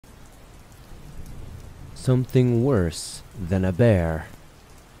Something Worse Than a Bear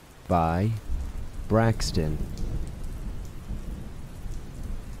by Braxton.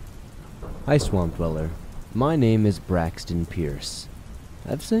 Hi Swamp Dweller, my name is Braxton Pierce.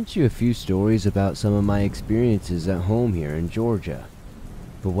 I've sent you a few stories about some of my experiences at home here in Georgia.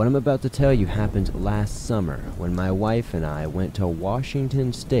 But what I'm about to tell you happened last summer when my wife and I went to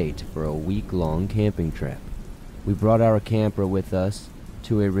Washington State for a week-long camping trip. We brought our camper with us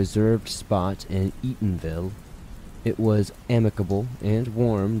to a reserved spot in Eatonville. It was amicable and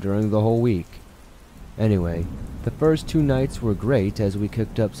warm during the whole week. Anyway, the first 2 nights were great as we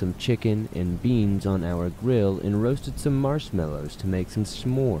cooked up some chicken and beans on our grill and roasted some marshmallows to make some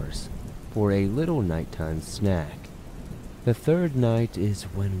s'mores for a little nighttime snack. The third night is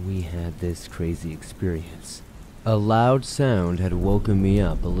when we had this crazy experience. A loud sound had woken me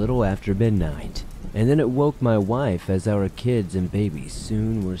up a little after midnight, and then it woke my wife as our kids and babies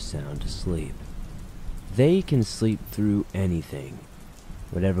soon were sound asleep. They can sleep through anything.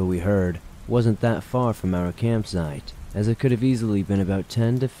 Whatever we heard wasn't that far from our campsite, as it could have easily been about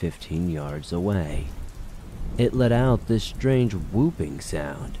 10 to 15 yards away. It let out this strange whooping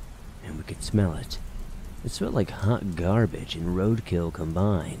sound, and we could smell it. It smelled like hot garbage and roadkill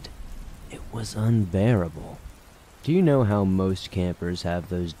combined. It was unbearable. Do you know how most campers have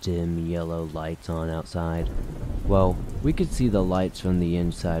those dim yellow lights on outside? Well, we could see the lights from the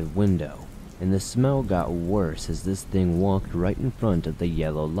inside window, and the smell got worse as this thing walked right in front of the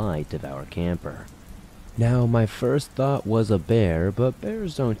yellow light of our camper. Now, my first thought was a bear, but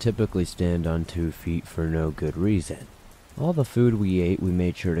bears don't typically stand on 2 feet for no good reason. All the food we ate we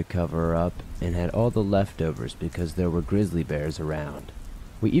made sure to cover up and had all the leftovers because there were grizzly bears around.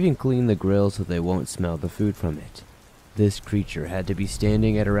 We even cleaned the grill so they won't smell the food from it. This creature had to be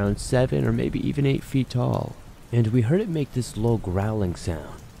standing at around 7 or maybe even 8 feet tall, and we heard it make this low growling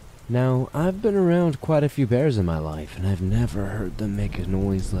sound. Now, I've been around quite a few bears in my life, and I've never heard them make a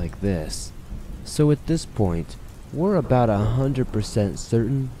noise like this. So at this point, we're about 100%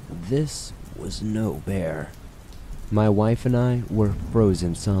 certain this was no bear. My wife and I were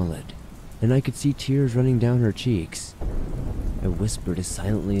frozen solid, and I could see tears running down her cheeks. I whispered as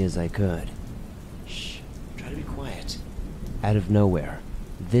silently as I could, "Shh, try to be quiet." Out of nowhere,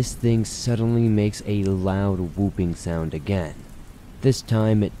 this thing suddenly makes a loud whooping sound again. This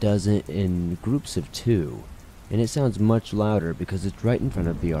time it does it in groups of 2, and it sounds much louder because it's right in front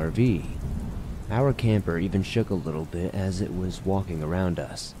of the RV. Our camper even shook a little bit as it was walking around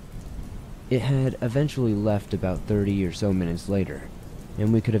us. It had eventually left about 30 or so minutes later,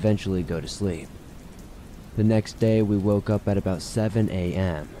 and we could eventually go to sleep. The next day we woke up at about 7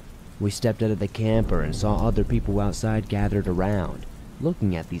 a.m. We stepped out of the camper and saw other people outside gathered around,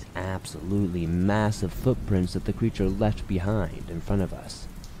 looking at these absolutely massive footprints that the creature left behind in front of us.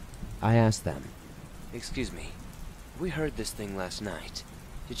 I asked them, "Excuse me, we heard this thing last night.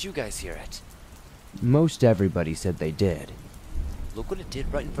 Did you guys hear it?" Most everybody said they did. "Look what it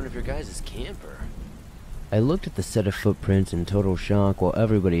did right in front of your guys' camper." I looked at the set of footprints in total shock while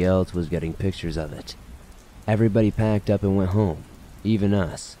everybody else was getting pictures of it. Everybody packed up and went home, even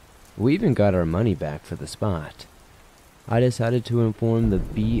us. We even got our money back for the spot. I decided to inform the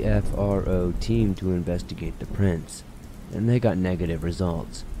BFRO team to investigate the prints, and they got negative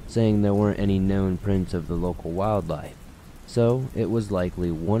results, saying there weren't any known prints of the local wildlife, so it was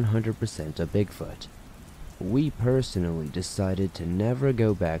likely 100% a Bigfoot. We personally decided to never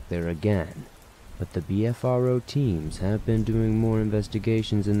go back there again, but the BFRO teams have been doing more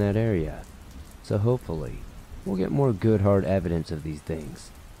investigations in that area, so hopefully we'll get more good hard evidence of these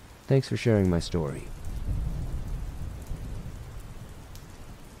things. Thanks for sharing my story.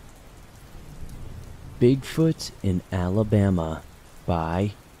 Bigfoot in Alabama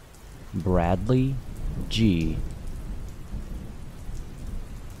by Bradley G.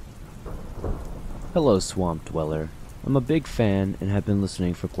 Hello, Swamp Dweller. I'm a big fan and have been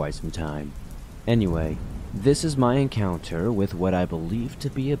listening for quite some time. Anyway, this is my encounter with what I believe to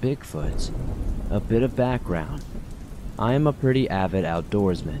be a Bigfoot. A bit of background. I am a pretty avid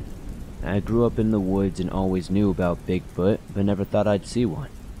outdoorsman. I grew up in the woods and always knew about Bigfoot, but never thought I'd see one.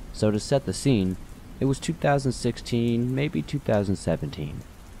 So to set the scene, it was 2016, maybe 2017,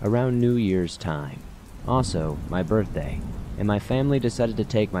 around New Year's time. Also, my birthday, and my family decided to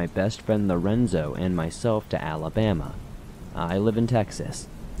take my best friend Lorenzo and myself to Alabama. I live in Texas,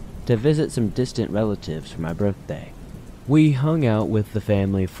 to visit some distant relatives for my birthday. We hung out with the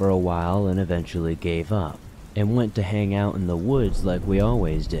family for a while and eventually gave up, and went to hang out in the woods like we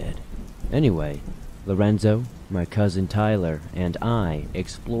always did. Anyway, Lorenzo, my cousin Tyler, and I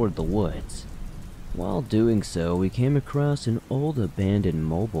explored the woods. While doing so, we came across an old abandoned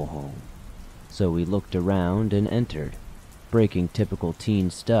mobile home. so we looked around and entered. Breaking typical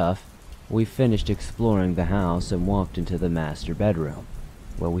teen stuff, we finished exploring the house and walked into the master bedroom,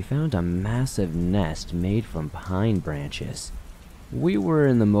 where we found a massive nest made from pine branches. We were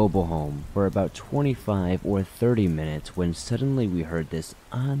in the mobile home for about 25 or 30 minutes when suddenly we heard this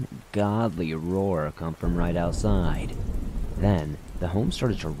ungodly roar come from right outside. Then, the home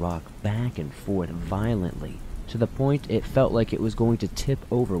started to rock back and forth violently, to the point it felt like it was going to tip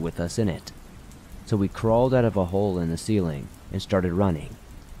over with us in it. So we crawled out of a hole in the ceiling and started running.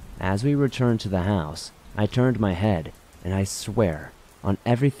 As we returned to the house, I turned my head, and I swear, on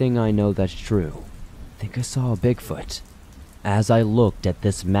everything I know that's true, I think I saw a Bigfoot. As I looked at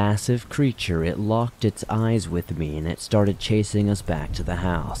this massive creature, it locked its eyes with me and it started chasing us back to the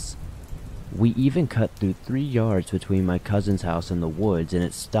house. We even cut through 3 yards between my cousin's house and the woods, and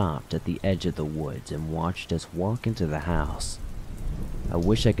it stopped at the edge of the woods and watched us walk into the house. I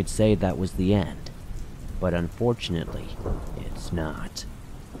wish I could say that was the end, but unfortunately, it's not.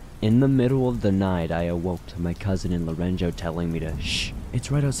 In the middle of the night, I awoke to my cousin and Lorenzo telling me to shh, it's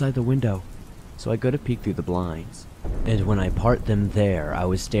right outside the window. So I go to peek through the blinds. And when I part them there, I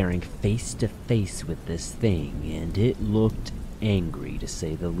was staring face to face with this thing, and it looked angry to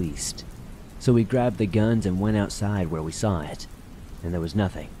say the least. So we grabbed the guns and went outside where we saw it, and there was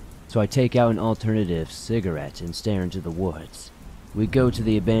nothing. So I take out an alternative cigarette and stare into the woods. We go to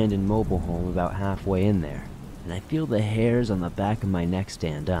the abandoned mobile home about halfway in there, and I feel the hairs on the back of my neck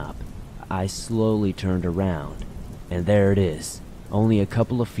stand up. I slowly turned around, and there it is, only a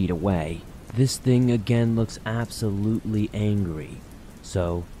couple of feet away. This thing again looks absolutely angry.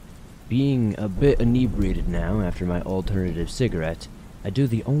 So, being a bit inebriated now after my alternative cigarette, I do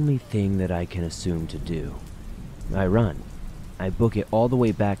the only thing that I can assume to do. I run. I book it all the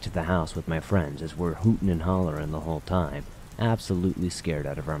way back to the house with my friends as we're hooting and hollering the whole time, absolutely scared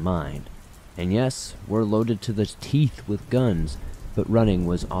out of our mind. And yes, we're loaded to the teeth with guns, but running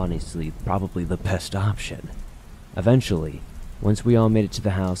was honestly probably the best option. Eventually, once we all made it to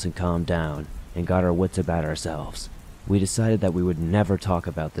the house and calmed down and got our wits about ourselves, we decided that we would never talk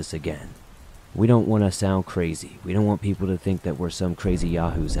about this again. We don't want to sound crazy. We don't want people to think that we're some crazy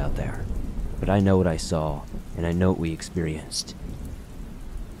yahoos out there. But I know what I saw, and I know what we experienced.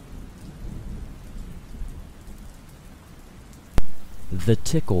 The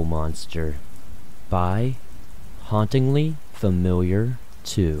Tickle Monster by Hauntingly Familiar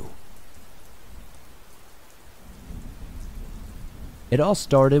 2. It all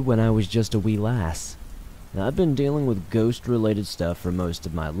started when I was just a wee lass. Now, I've been dealing with ghost-related stuff for most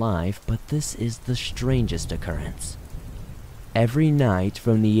of my life, but this is the strangest occurrence. Every night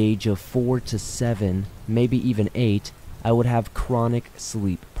from the age of 4 to 7, maybe even 8, I would have chronic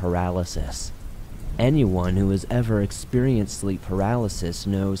sleep paralysis. Anyone who has ever experienced sleep paralysis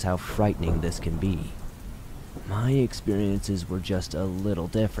knows how frightening this can be. My experiences were just a little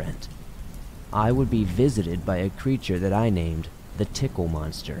different. I would be visited by a creature that I named the Tickle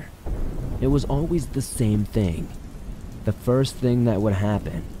Monster. It was always the same thing. The first thing that would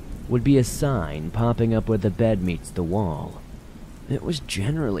happen would be a sign popping up where the bed meets the wall. It was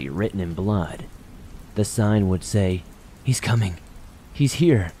generally written in blood. The sign would say, "He's coming. He's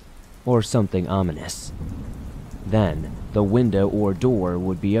here," or something ominous. Then, the window or door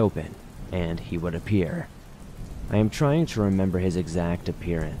would be open, and he would appear. I am trying to remember his exact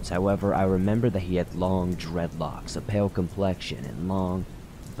appearance. However, I remember that he had long dreadlocks, a pale complexion, and long,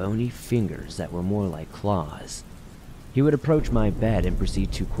 bony fingers that were more like claws. He would approach my bed and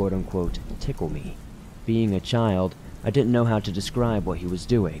proceed to quote-unquote tickle me. Being a child, I didn't know how to describe what he was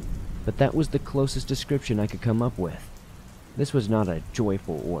doing, but that was the closest description I could come up with. This was not a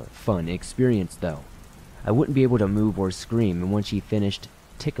joyful or fun experience, though. I wouldn't be able to move or scream, and once he finished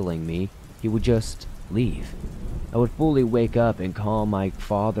tickling me, he would just leave. I would fully wake up and call my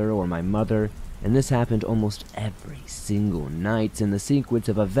father or my mother, and this happened almost every single night, and the sequence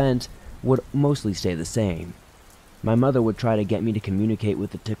of events would mostly stay the same. My mother would try to get me to communicate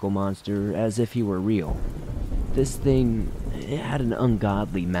with the Tickle Monster as if he were real. This thing, it had an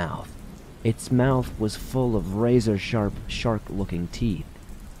ungodly mouth. Its mouth was full of razor-sharp, shark-looking teeth.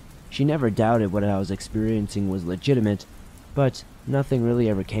 She never doubted what I was experiencing was legitimate, but nothing really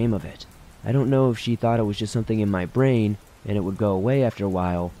ever came of it. I don't know if she thought it was just something in my brain, and it would go away after a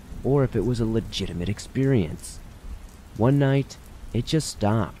while, or if it was a legitimate experience. One night, it just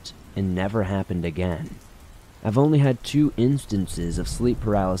stopped, and never happened again. I've only had 2 instances of sleep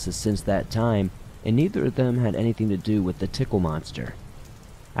paralysis since that time, and neither of them had anything to do with the Tickle Monster.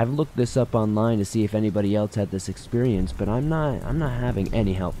 I've looked this up online to see if anybody else had this experience, but I'm not having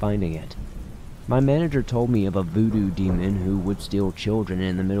any help finding it. My manager told me of a voodoo demon who would steal children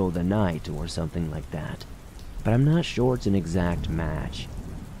in the middle of the night or something like that, but I'm not sure it's an exact match.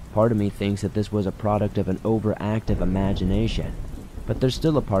 Part of me thinks that this was a product of an overactive imagination, but there's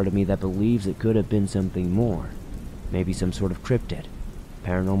still a part of me that believes it could have been something more. Maybe some sort of cryptid,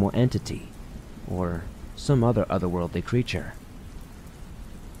 paranormal entity, or some other otherworldly creature.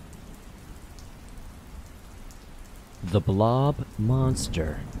 The Blob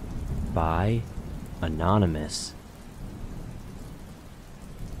Monster by Anonymous.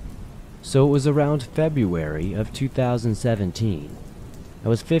 So it was around February of 2017. I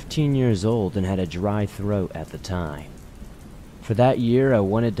was 15 years old and had a dry throat at the time. For that year, I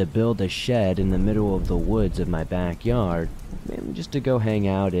wanted to build a shed in the middle of the woods of my backyard, mainly just to go hang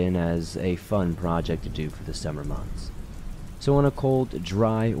out in as a fun project to do for the summer months. So on a cold,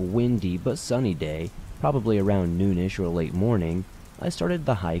 dry, windy, but sunny day, probably around noonish or late morning, I started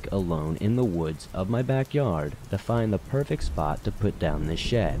the hike alone in the woods of my backyard to find the perfect spot to put down this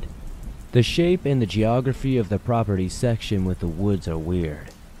shed. The shape and the geography of the property section with the woods are weird.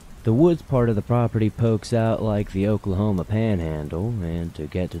 The woods part of the property pokes out like the Oklahoma Panhandle, and to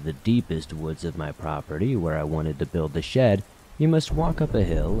get to the deepest woods of my property where I wanted to build the shed, you must walk up a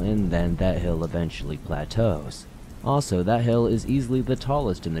hill and then that hill eventually plateaus. Also, that hill is easily the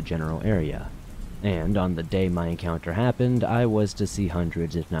tallest in the general area. And on the day my encounter happened, I was to see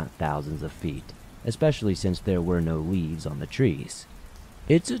hundreds if not thousands of feet, especially since there were no leaves on the trees.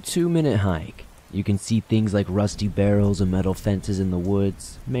 It's a 2-minute hike. You can see things like rusty barrels and metal fences in the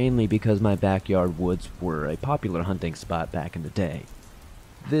woods, mainly because my backyard woods were a popular hunting spot back in the day.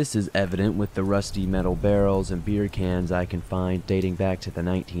 This is evident with the rusty metal barrels and beer cans I can find dating back to the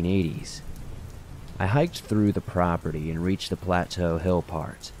 1980s. I hiked through the property and reached the plateau hill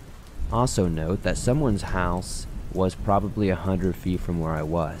part. Also note that someone's house was probably 100 feet from where I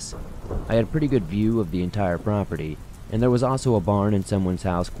was. I had a pretty good view of the entire property, and there was also a barn in someone's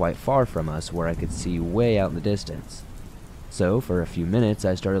house quite far from us where I could see way out in the distance. So for a few minutes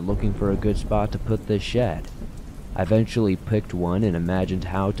I started looking for a good spot to put this shed. I eventually picked one and imagined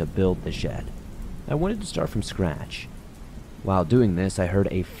how to build the shed. I wanted to start from scratch. While doing this, I heard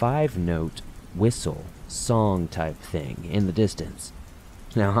a 5-note whistle, song type thing in the distance.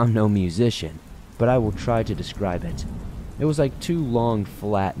 Now, I'm no musician, but I will try to describe it. It was like 2 long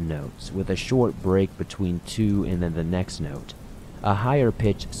flat notes with a short break between 2 and then the next note. A higher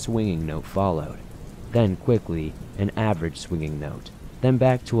pitched swinging note followed. Then quickly, an average swinging note. Then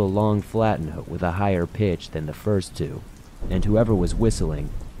back to a long flat note with a higher pitch than the first 2. And whoever was whistling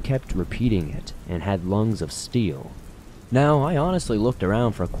kept repeating it and had lungs of steel. Now, I honestly looked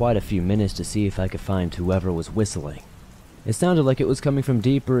around for quite a few minutes to see if I could find whoever was whistling. It sounded like it was coming from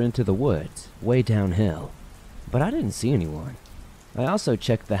deeper into the woods, way downhill. But I didn't see anyone. I also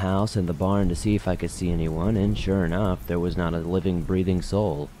checked the house and the barn to see if I could see anyone, and sure enough, there was not a living, breathing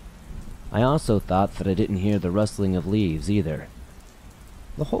soul. I also thought that I didn't hear the rustling of leaves either.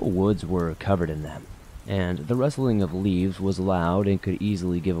 The whole woods were covered in them, and the rustling of leaves was loud and could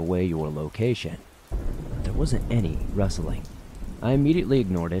easily give away your location. But there wasn't any rustling. I immediately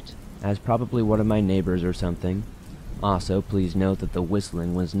ignored it, as probably one of my neighbors or something. Also, please note that the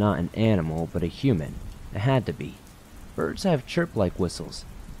whistling was not an animal, but a human. It had to be. Birds have chirp-like whistles,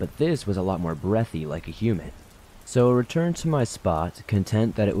 but this was a lot more breathy like a human. So I returned to my spot,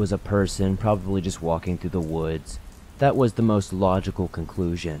 content that it was a person probably just walking through the woods. That was the most logical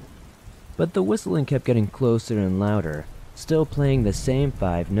conclusion. But the whistling kept getting closer and louder, still playing the same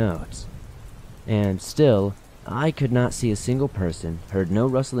 5 notes. And still, I could not see a single person, heard no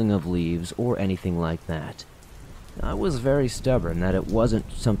rustling of leaves or anything like that. I was very stubborn that it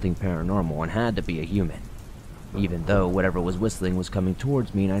wasn't something paranormal and had to be a human, even though whatever was whistling was coming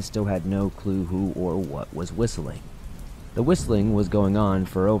towards me and I still had no clue who or what was whistling. The whistling was going on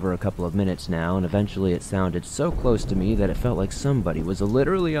for over a couple of minutes now, and eventually it sounded so close to me that it felt like somebody was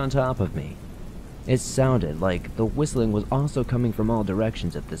literally on top of me. It sounded like the whistling was also coming from all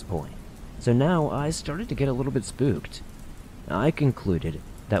directions at this point, so now I started to get a little bit spooked. I concluded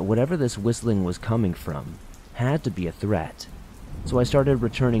that whatever this whistling was coming from had to be a threat, so I started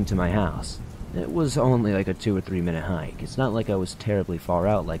returning to my house. It was only like a 2 or 3 minute hike. It's not like I was terribly far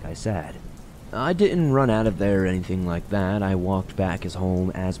out like I said. I didn't run out of there or anything like that. I walked back as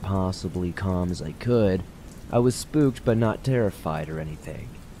home as possibly calm as I could. I was spooked but not terrified or anything.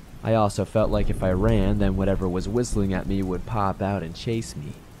 I also felt like if I ran, then whatever was whistling at me would pop out and chase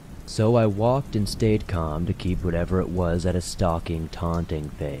me. So I walked and stayed calm to keep whatever it was at a stalking, taunting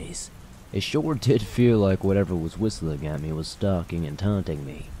phase. It sure did feel like whatever was whistling at me was stalking and taunting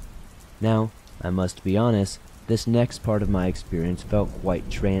me. Now, I must be honest, This next part of my experience felt quite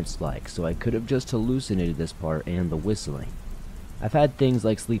trance-like, so I could have just hallucinated this part and the whistling. I've had things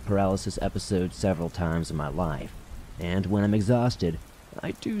like sleep paralysis episodes several times in my life, and when I'm exhausted,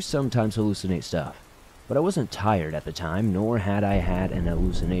 I do sometimes hallucinate stuff. But I wasn't tired at the time, nor had I had an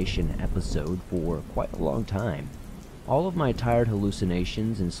hallucination episode for quite a long time. All of my tired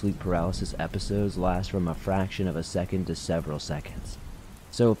hallucinations and sleep paralysis episodes last from a fraction of a second to several seconds.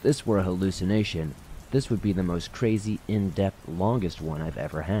 So if this were a hallucination, this would be the most crazy, in-depth, longest one I've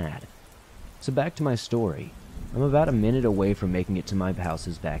ever had. So back to my story. I'm about a minute away from making it to my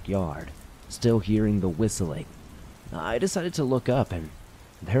house's backyard, still hearing the whistling. I decided to look up, and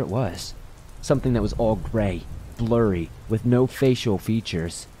there it was. Something that was all gray, blurry, with no facial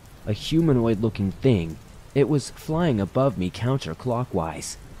features. A humanoid-looking thing. It was flying above me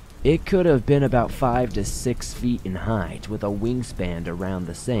counterclockwise. It could have been about 5 to 6 feet in height, with a wingspan around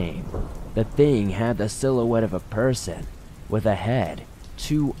the same. The thing had the silhouette of a person, with a head,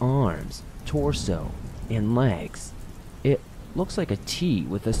 2 arms, torso, and legs. It looks like a T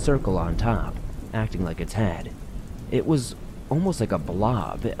with a circle on top, acting like its head. It was almost like a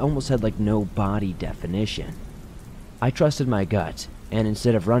blob. It almost had like no body definition. I trusted my gut, and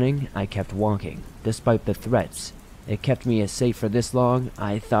instead of running, I kept walking, despite the threats. It kept me as safe for this long,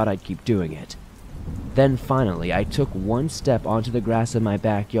 I thought I'd keep doing it. Then finally, I took one step onto the grass in my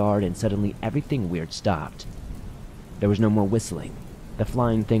backyard, and suddenly everything weird stopped. There was no more whistling. The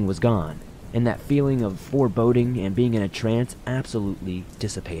flying thing was gone, and that feeling of foreboding and being in a trance absolutely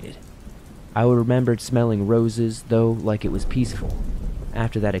dissipated. I remembered smelling roses, though, like it was peaceful.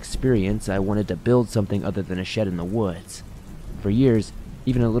 After that experience, I wanted to build something other than a shed in the woods. For years,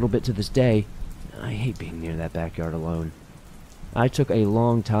 even a little bit to this day, I hate being near that backyard alone. I took a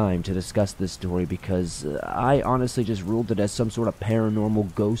long time to discuss this story because I honestly just ruled it as some sort of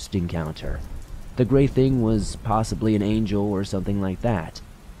paranormal ghost encounter. The gray thing was possibly an angel or something like that.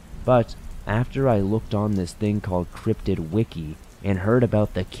 But after I looked on this thing called Cryptid Wiki and heard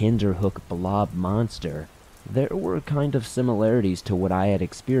about the Kinderhook blob monster, there were kind of similarities to what I had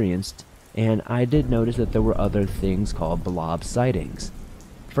experienced, and I did notice that there were other things called blob sightings.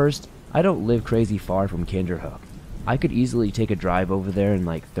 First, I don't live crazy far from Kinderhook. I could easily take a drive over there in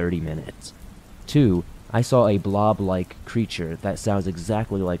like 30 minutes. 2, I saw a blob-like creature that sounds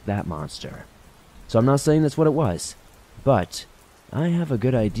exactly like that monster. So I'm not saying that's what it was, but I have a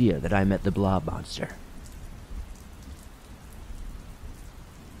good idea that I met the blob monster.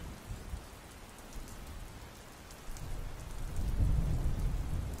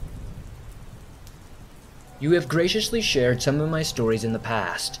 You have graciously shared some of my stories in the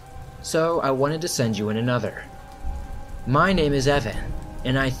past, so I wanted to send you in another. My name is Evan,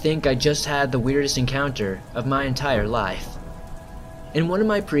 and I think I just had the weirdest encounter of my entire life. In one of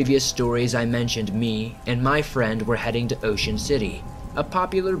my previous stories, I mentioned me and my friend were heading to Ocean City, a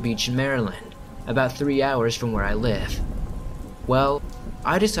popular beach in Maryland, about 3 hours from where I live. Well,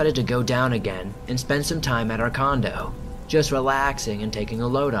 I decided to go down again and spend some time at our condo, just relaxing and taking a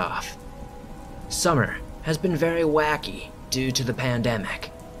load off. Summer has been very wacky due to the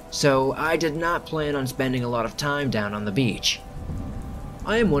pandemic, so I did not plan on spending a lot of time down on the beach.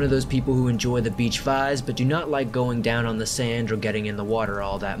 I am one of those people who enjoy the beach vibes but do not like going down on the sand or getting in the water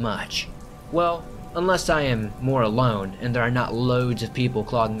all that much. Well, unless I am more alone and there are not loads of people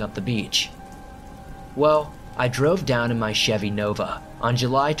clogging up the beach. Well, I drove down in my Chevy Nova on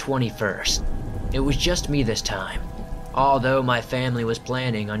July 21st. It was just me this time, although my family was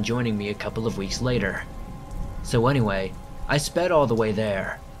planning on joining me a couple of weeks later. So anyway, I sped all the way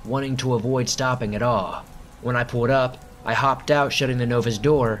there, wanting to avoid stopping at all. When I pulled up, I hopped out, shutting the Nova's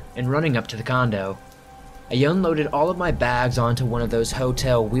door and running up to the condo. I unloaded all of my bags onto one of those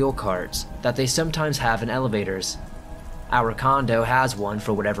hotel wheel carts that they sometimes have in elevators. Our condo has one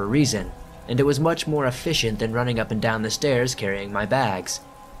for whatever reason, and it was much more efficient than running up and down the stairs carrying my bags.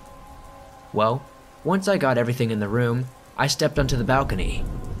 Well, once I got everything in the room, I stepped onto the balcony.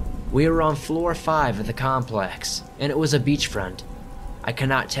 We were on floor 5 of the complex, and it was a beachfront. I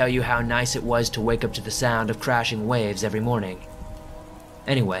cannot tell you how nice it was to wake up to the sound of crashing waves every morning.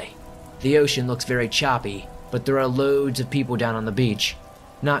 Anyway, the ocean looks very choppy, but there are loads of people down on the beach,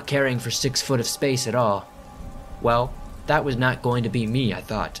 not caring for 6 foot of space at all. Well, that was not going to be me, I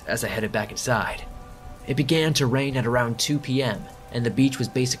thought, as I headed back inside. It began to rain at around 2 p.m., and the beach was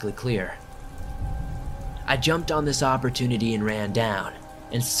basically clear. I jumped on this opportunity and ran down,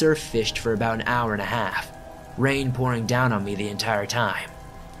 and surf fished for about an hour and a half, rain pouring down on me the entire time.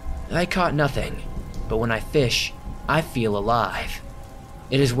 I caught nothing, but when I fish, I feel alive.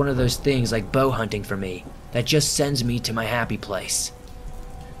 It is one of those things like bow hunting for me that just sends me to my happy place.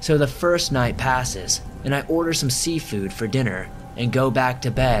 So the first night passes, and I order some seafood for dinner and go back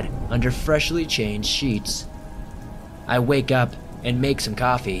to bed under freshly changed sheets. I wake up and make some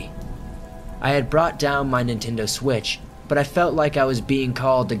coffee. I had brought down my Nintendo Switch, but I felt like I was being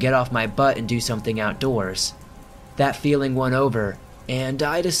called to get off my butt and do something outdoors. That feeling won over, and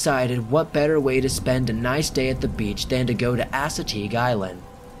I decided what better way to spend a nice day at the beach than to go to Assateague Island.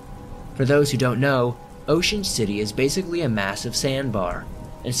 For those who don't know, Ocean City is basically a massive sandbar,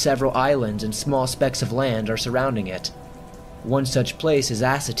 and several islands and small specks of land are surrounding it. One such place is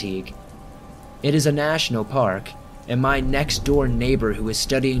Assateague. It is a national park, and my next door neighbor who is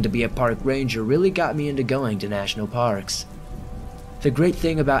studying to be a park ranger really got me into going to national parks. The great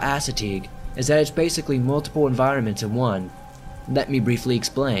thing about Assateague is that it's basically multiple environments in one. Let me briefly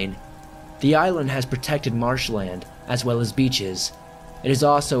explain. The island has protected marshland as well as beaches. It is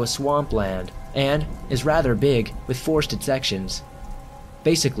also a swampland and is rather big with forested sections.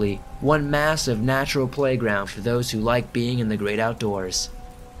 Basically, one massive natural playground for those who like being in the great outdoors.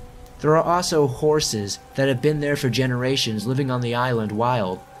 There are also horses that have been there for generations living on the island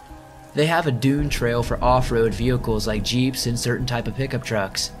wild. They have a dune trail for off-road vehicles like Jeeps and certain type of pickup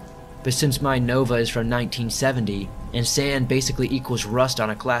trucks. But since my Nova is from 1970 and sand basically equals rust on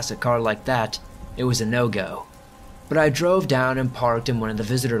a classic car like that, it was a no-go. But I drove down and parked in one of the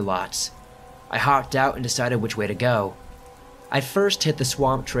visitor lots. I hopped out and decided which way to go. I first hit the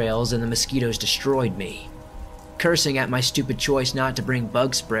swamp trails and the mosquitoes destroyed me. Cursing at my stupid choice not to bring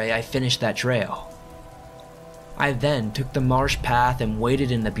bug spray, I finished that trail. I then took the marsh path and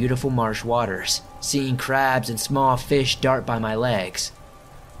waded in the beautiful marsh waters, seeing crabs and small fish dart by my legs.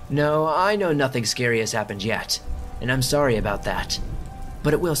 No, I know nothing scary has happened yet, and I'm sorry about that.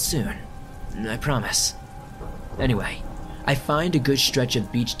 But it will soon, I promise. Anyway, I find a good stretch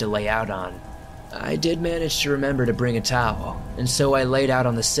of beach to lay out on. I did manage to remember to bring a towel, and so I laid out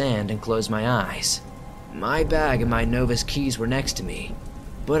on the sand and closed my eyes. My bag and my Nova's keys were next to me,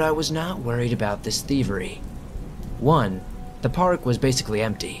 but I was not worried about this thievery. One, the park was basically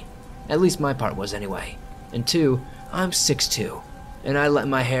empty. At least my part was anyway. And two, I'm 6'2", and I let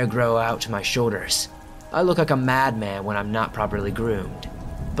my hair grow out to my shoulders. I look like a madman when I'm not properly groomed.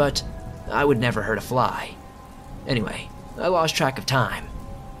 But I would never hurt a fly. Anyway, I lost track of time.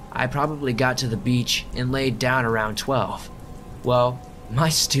 I probably got to the beach and laid down around 12. Well, my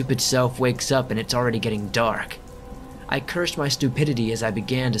stupid self wakes up and it's already getting dark. I cursed my stupidity as I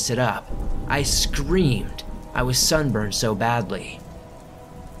began to sit up. I screamed. I was sunburned so badly.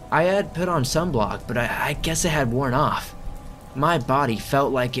 I had put on sunblock, but I guess it had worn off. My body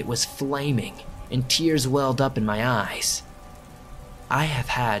felt like it was flaming, and tears welled up in my eyes. I have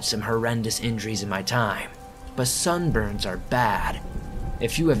had some horrendous injuries in my time, but sunburns are bad.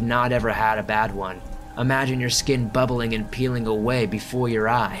 If you have not ever had a bad one, imagine your skin bubbling and peeling away before your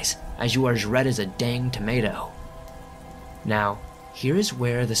eyes as you are as red as a dang tomato. Now, here is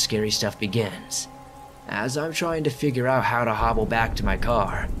where the scary stuff begins. As I'm trying to figure out how to hobble back to my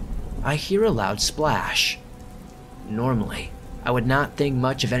car, I hear a loud splash. Normally, I would not think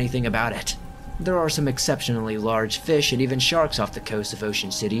much of anything about it. There are some exceptionally large fish and even sharks off the coast of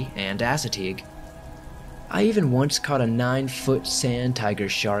Ocean City and Assateague. I even once caught a 9-foot sand tiger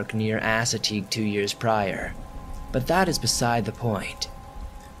shark near Assateague 2 years prior, but that is beside the point.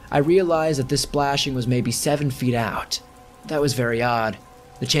 I realized that this splashing was maybe 7 feet out. That was very odd.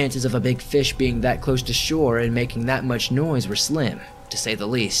 The chances of a big fish being that close to shore and making that much noise were slim, to say the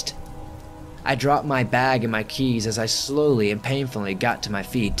least. I dropped my bag and my keys as I slowly and painfully got to my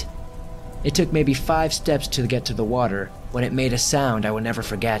feet. It took maybe 5 steps to get to the water when it made a sound I will never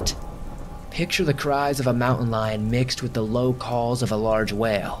forget. Picture the cries of a mountain lion mixed with the low calls of a large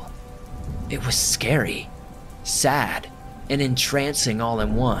whale. It was scary, sad, and entrancing all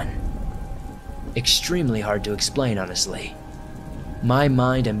in one. Extremely hard to explain, honestly. My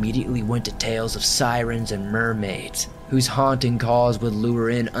mind immediately went to tales of sirens and mermaids, whose haunting calls would lure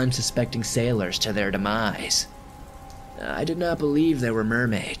in unsuspecting sailors to their demise. I did not believe there were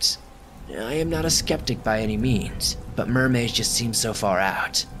mermaids. I am not a skeptic by any means, but mermaids just seem so far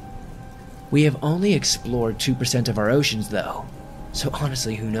out. We have only explored 2% of our oceans though, so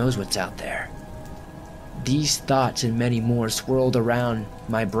honestly who knows what's out there. These thoughts and many more swirled around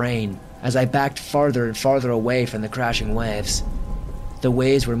my brain as I backed farther and farther away from the crashing waves. The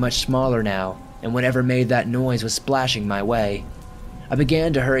waves were much smaller now, and whatever made that noise was splashing my way. I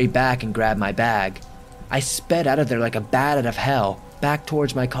began to hurry back and grab my bag. I sped out of there like a bat out of hell, back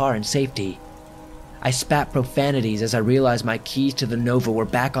towards my car in safety. I spat profanities as I realized my keys to the Nova were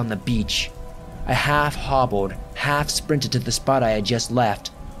back on the beach. I half hobbled, half sprinted to the spot I had just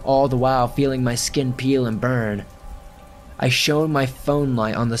left, all the while feeling my skin peel and burn. I shone my phone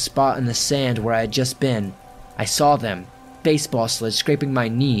light on the spot in the sand where I had just been. I saw them, baseball sleds scraping my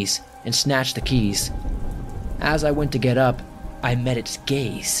knees, and snatched the keys. As I went to get up, I met its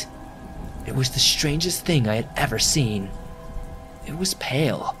gaze. It was the strangest thing I had ever seen. It was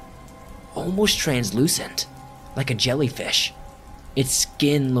pale, almost translucent, like a jellyfish. Its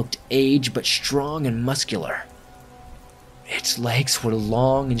skin looked aged but strong and muscular. Its legs were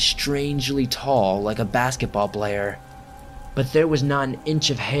long and strangely tall, like a basketball player. But there was not an inch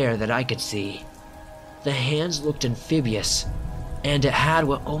of hair that I could see. The hands looked amphibious, and it had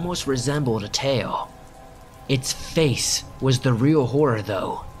what almost resembled a tail. Its face was the real horror,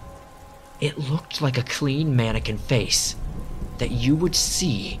 though. It looked like a clean mannequin face that you would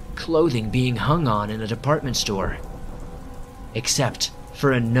see clothing being hung on in a department store. Except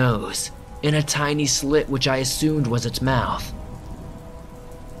for a nose and a tiny slit which I assumed was its mouth.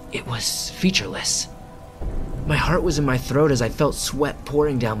 It was featureless. My heart was in my throat as I felt sweat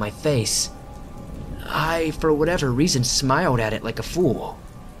pouring down my face. I, for whatever reason, smiled at it like a fool,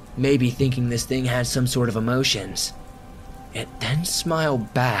 maybe thinking this thing had some sort of emotions. It then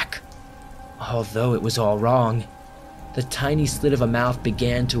smiled back, although it was all wrong. The tiny slit of a mouth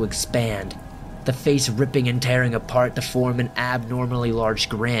began to expand, the face ripping and tearing apart to form an abnormally large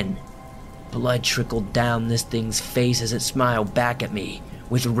grin. Blood trickled down this thing's face as it smiled back at me,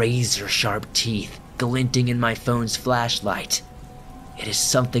 with razor-sharp teeth glinting in my phone's flashlight. It is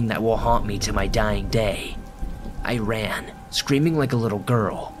something that will haunt me to my dying day. I ran, screaming like a little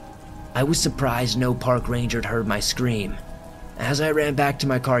girl. I was surprised no park ranger had heard my scream. As I ran back to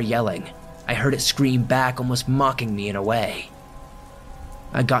my car yelling, I heard it scream back, almost mocking me in a way.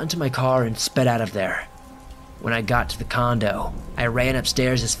 I got into my car and sped out of there. When I got to the condo, I ran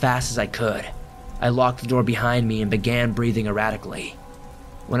upstairs as fast as I could. I locked the door behind me and began breathing erratically.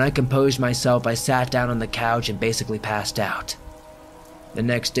 When I composed myself, I sat down on the couch and basically passed out. The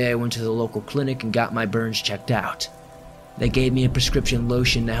next day I went to the local clinic and got my burns checked out. They gave me a prescription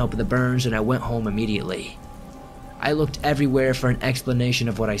lotion to help with the burns and I went home immediately. I looked everywhere for an explanation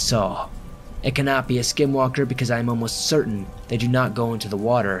of what I saw. It cannot be a skinwalker because I am almost certain they do not go into the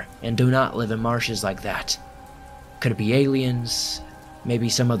water and do not live in marshes like that. Could it be aliens? Maybe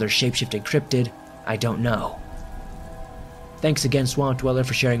some other shape-shifting cryptid? I don't know. Thanks again, Swamp Dweller,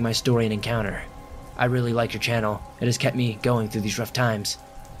 for sharing my story and encounter. I really like your channel. It has kept me going through these rough times.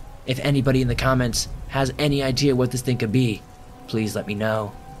 If anybody in the comments has any idea what this thing could be, please let me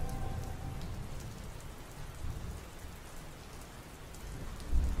know.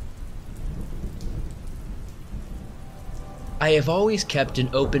 I have always kept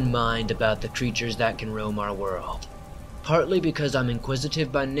an open mind about the creatures that can roam our world. Partly because I'm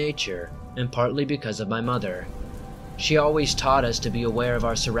inquisitive by nature, and partly because of my mother. She always taught us to be aware of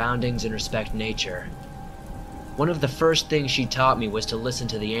our surroundings and respect nature. One of the first things she taught me was to listen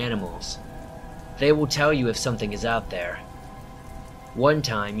to the animals. They will tell you if something is out there. One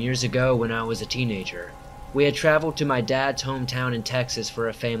time, years ago when I was a teenager, we had traveled to my dad's hometown in Texas for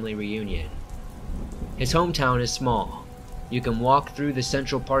a family reunion. His hometown is small. You can walk through the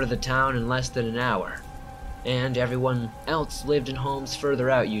central part of the town in less than an hour, and everyone else lived in homes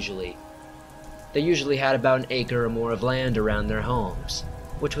further out usually. They usually had about an acre or more of land around their homes,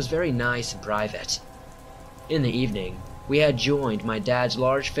 which was very nice and private. In the evening, we had joined my dad's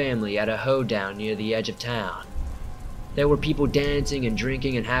large family at a hoedown near the edge of town. There were people dancing and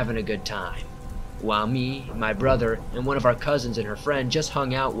drinking and having a good time, while me, my brother, and one of our cousins and her friend just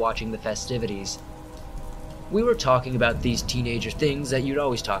hung out watching the festivities. We were talking about these teenager things that you'd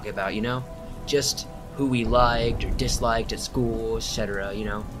always talk about, you know? Just who we liked or disliked at school, etc., you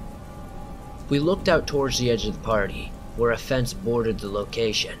know? We looked out towards the edge of the party, where a fence bordered the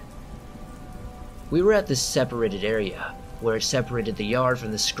location. We were at this separated area, where it separated the yard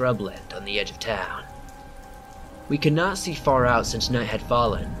from the scrubland on the edge of town. We could not see far out since night had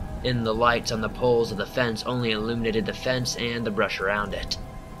fallen, and the lights on the poles of the fence only illuminated the fence and the brush around it.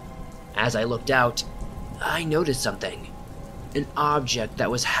 As I looked out, I noticed something. An object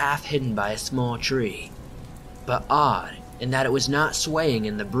that was half hidden by a small tree, but odd in that it was not swaying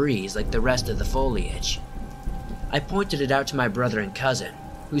in the breeze like the rest of the foliage. I pointed it out to my brother and cousin,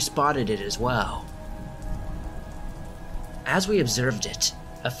 who spotted it as well. As we observed it,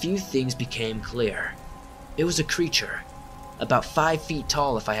 a few things became clear. It was a creature, about 5 feet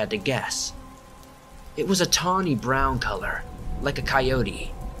tall if I had to guess. It was a tawny brown color, like a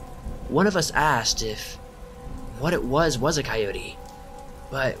coyote. One of us asked if what it was a coyote,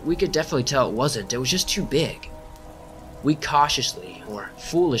 but we could definitely tell it wasn't. It was just too big. We cautiously, or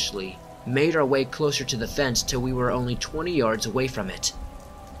foolishly, made our way closer to the fence till we were only 20 yards away from it.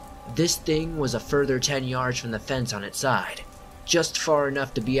 This thing was a further 10 yards from the fence on its side, just far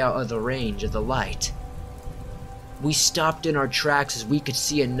enough to be out of the range of the light. We stopped in our tracks as we could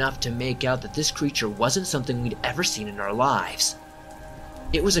see enough to make out that this creature wasn't something we'd ever seen in our lives.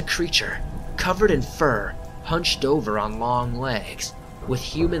 It was a creature covered in fur, hunched over on long legs, with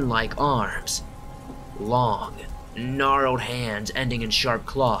human-like arms, long, gnarled hands ending in sharp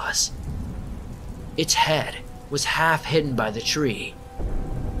claws. Its head was half hidden by the tree,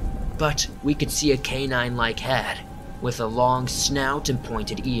 but we could see a canine-like head with a long snout and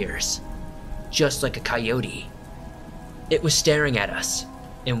pointed ears, just like a coyote. It was staring at us,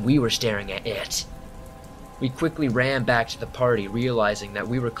 and we were staring at it. We quickly ran back to the party, realizing that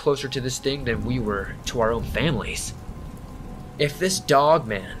we were closer to this thing than we were to our own families. If this dog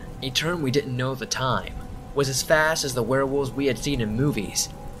man, a term we didn't know at the time, was as fast as the werewolves we had seen in movies,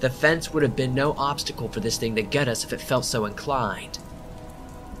 the fence would have been no obstacle for this thing to get us if it felt so inclined.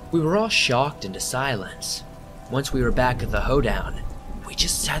 We were all shocked into silence. Once we were back at the hoedown, we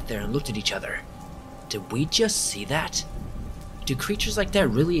just sat there and looked at each other. Did we just see that? Do creatures like that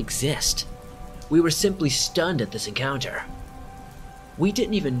really exist? We were simply stunned at this encounter. We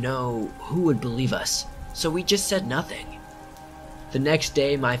didn't even know who would believe us, so we just said nothing. The next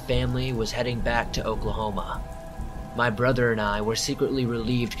day, my family was heading back to Oklahoma. My brother and I were secretly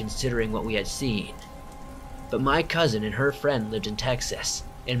relieved considering what we had seen. But my cousin and her friend lived in Texas,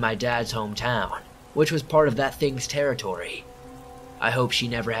 in my dad's hometown, which was part of that thing's territory. I hope she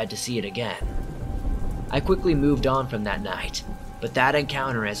never had to see it again. I quickly moved on from that night, but that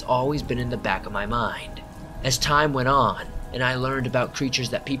encounter has always been in the back of my mind. As time went on, and I learned about creatures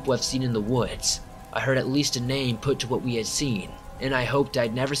that people have seen in the woods, I heard at least a name put to what we had seen, and I hoped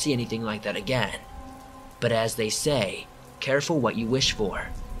I'd never see anything like that again. But as they say, careful what you wish for.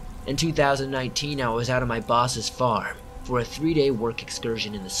 In 2019, I was out on my boss's farm for a 3-day work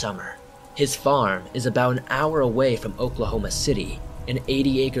excursion in the summer. His farm is about an hour away from Oklahoma City, and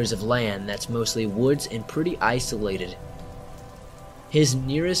 80 acres of land that's mostly woods and pretty isolated. His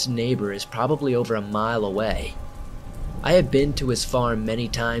nearest neighbor is probably over a mile away. I have been to his farm many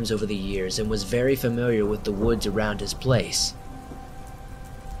times over the years and was very familiar with the woods around his place.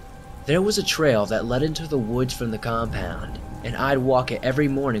 There was a trail that led into the woods from the compound, and I'd walk it every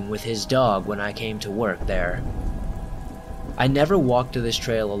morning with his dog when I came to work there. I never walked to this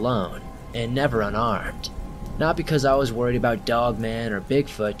trail alone, and never unarmed. Not because I was worried about Dogman or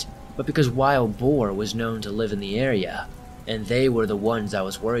Bigfoot, but because wild boar was known to live in the area, and they were the ones I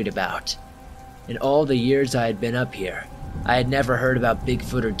was worried about. In all the years I had been up here, I had never heard about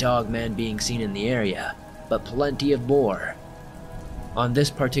Bigfoot or Dogman being seen in the area, but plenty of boar. On this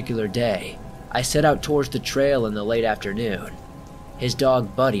particular day, I set out towards the trail in the late afternoon, his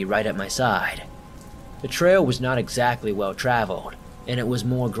dog Buddy right at my side. The trail was not exactly well traveled, and it was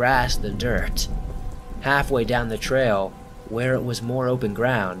more grass than dirt. Halfway down the trail, where it was more open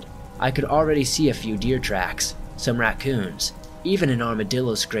ground, I could already see a few deer tracks, some raccoons, even an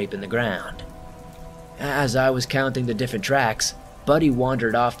armadillo scrape in the ground. As I was counting the different tracks, Buddy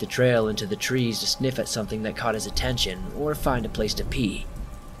wandered off the trail into the trees to sniff at something that caught his attention or find a place to pee.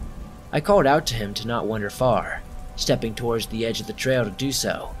 I called out to him to not wander far, stepping towards the edge of the trail to do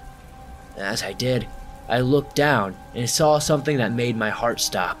so. As I did, I looked down and saw something that made my heart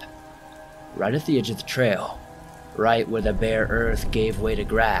stop. Right at the edge of the trail, right where the bare earth gave way to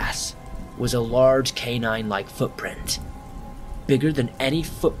grass, was a large canine-like footprint. Bigger than any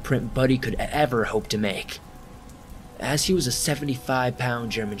footprint Buddy could ever hope to make. As he was a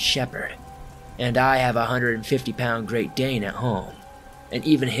 75-pound German Shepherd, and I have a 150-pound Great Dane at home, and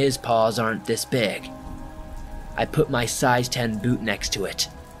even his paws aren't this big. I put my size 10 boot next to it,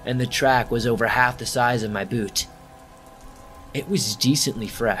 and the track was over half the size of my boot. It was decently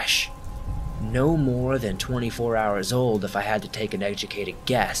fresh, no more than 24 hours old if I had to take an educated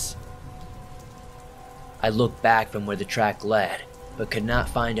guess. I looked back from where the track led, but could not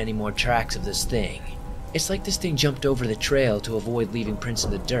find any more tracks of this thing. It's like this thing jumped over the trail to avoid leaving prints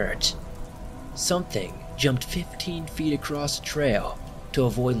in the dirt. Something jumped 15 feet across the trail to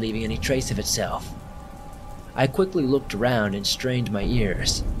avoid leaving any trace of itself. I quickly looked around and strained my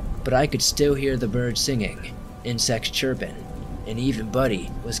ears, but I could still hear the birds singing, insects chirping, and even Buddy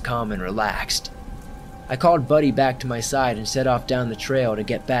was calm and relaxed. I called Buddy back to my side and set off down the trail to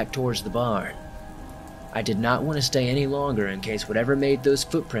get back towards the barn. I did not want to stay any longer in case whatever made those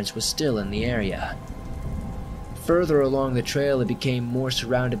footprints was still in the area. Further along the trail, it became more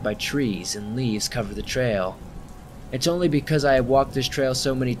surrounded by trees and leaves covered the trail. It's only because I had walked this trail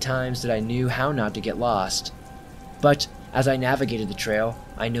so many times that I knew how not to get lost. But as I navigated the trail,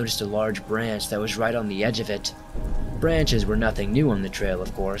 I noticed a large branch that was right on the edge of it. Branches were nothing new on the trail,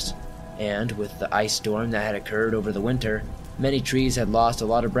 of course, and with the ice storm that had occurred over the winter, many trees had lost a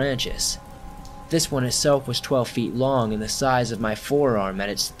lot of branches. This one itself was 12 feet long and the size of my forearm at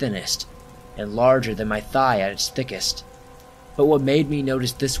its thinnest, and larger than my thigh at its thickest. But what made me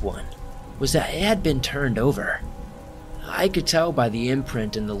notice this one was that it had been turned over. I could tell by the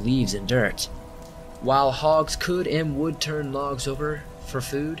imprint in the leaves and dirt. While hogs could and would turn logs over for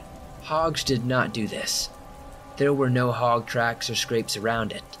food, hogs did not do this. There were no hog tracks or scrapes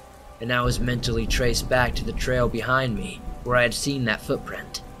around it, and I was mentally traced back to the trail behind me where I had seen that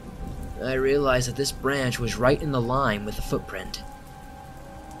footprint. I realized that this branch was right in the line with the footprint.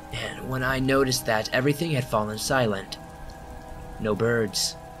 And when I noticed that, everything had fallen silent. No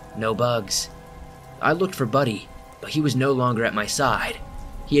birds, no bugs. I looked for Buddy, but he was no longer at my side.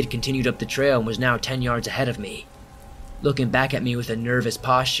 He had continued up the trail and was now 10 yards ahead of me, looking back at me with a nervous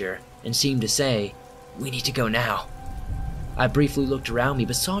posture and seemed to say, "We need to go now." I briefly looked around me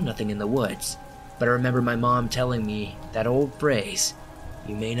but saw nothing in the woods, but I remember my mom telling me that old phrase,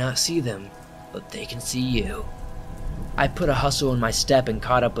 "You may not see them, but they can see you." I put a hustle in my step and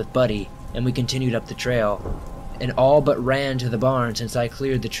caught up with Buddy, and we continued up the trail, and all but ran to the barn since I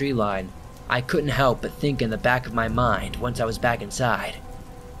cleared the tree line. I couldn't help but think in the back of my mind once I was back inside,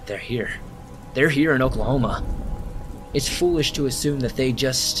 they're here. They're here in Oklahoma. It's foolish to assume that they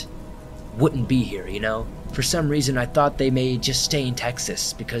just wouldn't be here, you know? For some reason I thought they may just stay in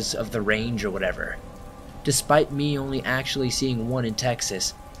Texas because of the range or whatever. Despite me only actually seeing one in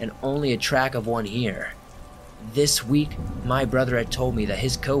Texas and only a track of one here. This week, my brother had told me that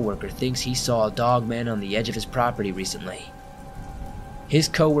his coworker thinks he saw a dog man on the edge of his property recently. His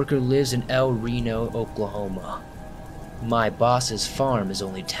coworker lives in El Reno, Oklahoma. My boss's farm is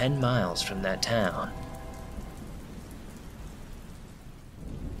only 10 miles from that town.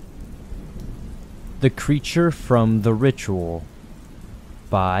 The Creature from the Ritual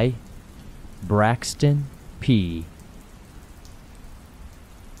by Braxton P.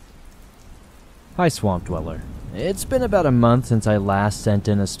 Hi, Swamp Dweller. It's been about a month since I last sent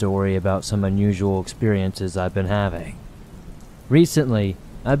in a story about some unusual experiences I've been having. Recently,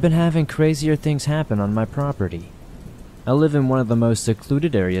 I've been having crazier things happen on my property. I live in one of the most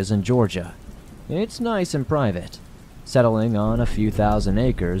secluded areas in Georgia. It's nice and private, settling on a few thousand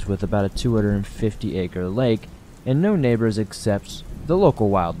acres with about a 250-acre lake and no neighbors except the local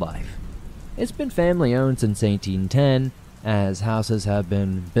wildlife. It's been family-owned since 1810, as houses have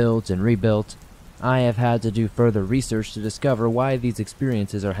been built and rebuilt. I have had to do further research to discover why these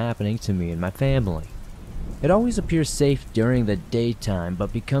experiences are happening to me and my family. It always appears safe during the daytime,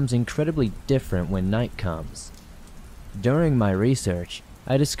 but becomes incredibly different when night comes. During my research,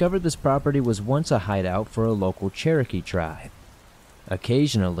 I discovered this property was once a hideout for a local Cherokee tribe.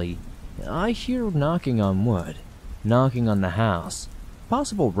 Occasionally, I hear knocking on wood, knocking on the house,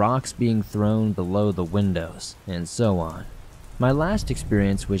 possible rocks being thrown below the windows, and so on. My last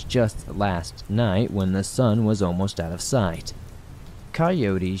experience was just last night when the sun was almost out of sight.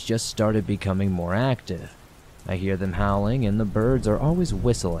 Coyotes just started becoming more active. I hear them howling and the birds are always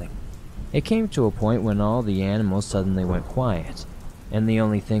whistling. It came to a point when all the animals suddenly went quiet, and the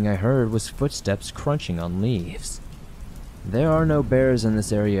only thing I heard was footsteps crunching on leaves. There are no bears in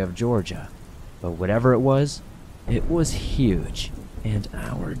this area of Georgia, but whatever it was huge, and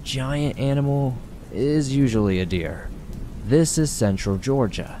our giant animal is usually a deer. This is central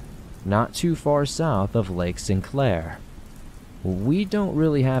Georgia, not too far south of Lake Sinclair. We don't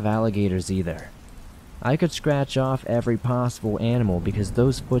really have alligators either. I could scratch off every possible animal because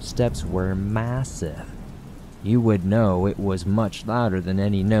those footsteps were massive. You would know it was much louder than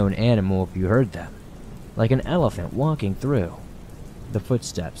any known animal if you heard them, like an elephant walking through. The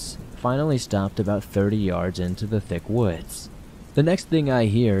footsteps finally stopped about 30 yards into the thick woods. The next thing I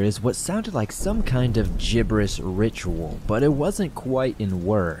hear is what sounded like some kind of gibberish ritual, but it wasn't quite in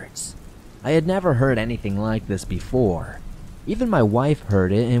words. I had never heard anything like this before. Even my wife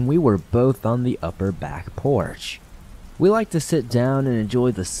heard it, and we were both on the upper back porch. We like to sit down and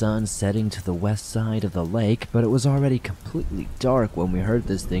enjoy the sun setting to the west side of the lake, but it was already completely dark when we heard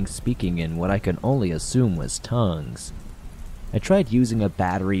this thing speaking in what I can only assume was tongues. I tried using a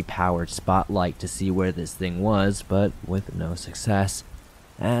battery-powered spotlight to see where this thing was, but with no success,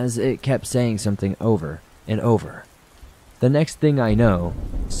 as it kept saying something over and over. The next thing I know,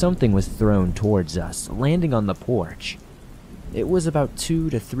 something was thrown towards us, landing on the porch. It was about 2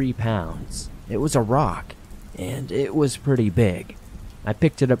 to 3 pounds. It was a rock, and it was pretty big. I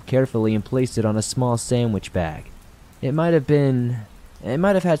picked it up carefully and placed it on a small sandwich bag. It might have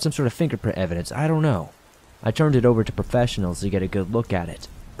had some sort of fingerprint evidence, I don't know. I turned it over to professionals to get a good look at it,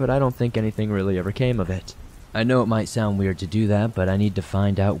 but I don't think anything really ever came of it. I know it might sound weird to do that, but I need to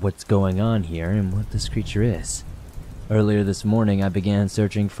find out what's going on here and what this creature is. Earlier this morning, I began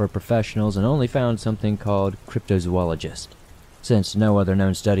searching for professionals and only found something called cryptozoologist. Since no other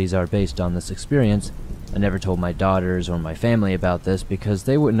known studies are based on this experience, I never told my daughters or my family about this because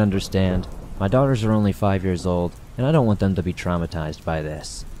they wouldn't understand. My daughters are only 5 years old, and I don't want them to be traumatized by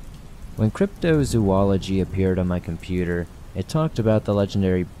this. When cryptozoology appeared on my computer, it talked about the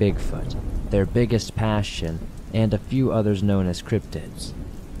legendary Bigfoot, their biggest passion, and a few others known as cryptids.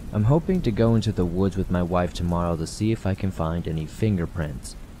 I'm hoping to go into the woods with my wife tomorrow to see if I can find any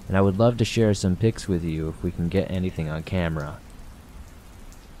fingerprints, and I would love to share some pics with you if we can get anything on camera.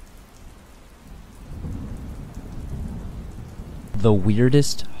 The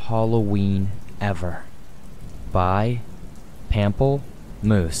Weirdest Halloween Ever by Pample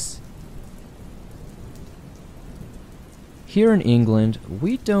Moose. Here in England,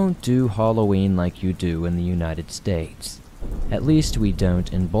 we don't do Halloween like you do in the United States. At least we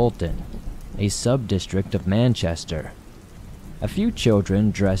don't in Bolton, a sub-district of Manchester. A few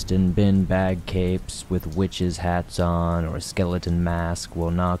children dressed in bin bag capes with witches' hats on or a skeleton mask will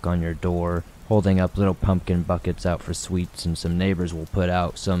knock on your door, holding up little pumpkin buckets out for sweets, and some neighbors will put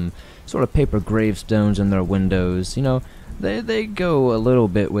out some sort of paper gravestones in their windows. You know, they go a little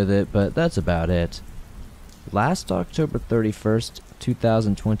bit with it, but that's about it. Last October 31st,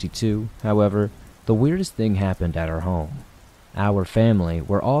 2022, however, the weirdest thing happened at our home. Our family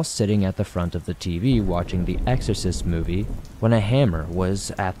were all sitting at the front of the TV watching the Exorcist movie when a hammer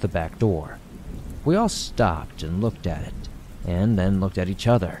was at the back door. We all stopped and looked at it, and then looked at each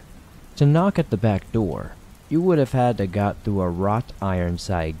other. To knock at the back door, you would have had to got through a wrought iron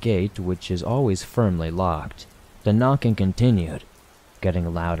side gate which is always firmly locked. The knocking continued,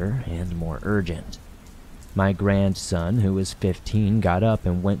 getting louder and more urgent. My grandson, who was 15, got up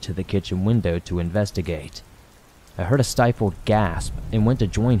and went to the kitchen window to investigate. I heard a stifled gasp and went to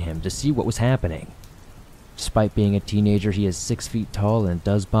join him to see what was happening. Despite being a teenager, he is 6 feet tall and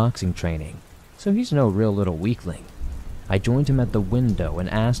does boxing training, so he's no real little weakling. I joined him at the window and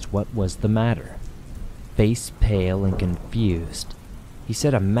asked what was the matter. Face pale and confused, he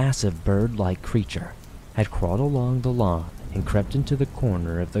said a massive bird-like creature had crawled along the lawn and crept into the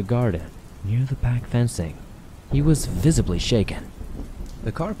corner of the garden near the back fencing. He was visibly shaken.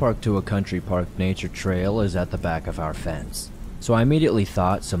 The car park to a country park nature trail is at the back of our fence, so I immediately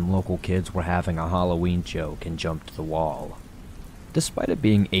thought some local kids were having a Halloween joke and jumped the wall. Despite it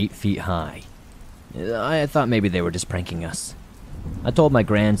being 8 feet high, I thought maybe they were just pranking us. I told my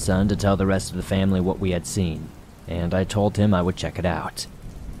grandson to tell the rest of the family what we had seen, and I told him I would check it out.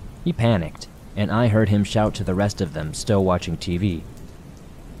 He panicked, and I heard him shout to the rest of them still watching TV.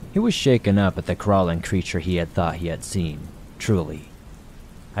 He was shaken up at the crawling creature he had thought he had seen, truly.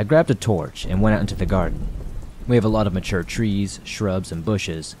 I grabbed a torch and went out into the garden. We have a lot of mature trees, shrubs, and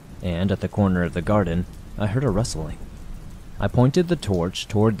bushes, and at the corner of the garden, I heard a rustling. I pointed the torch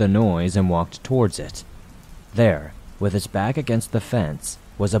toward the noise and walked towards it. There, with its back against the fence,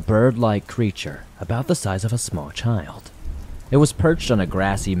 was a bird-like creature about the size of a small child. It was perched on a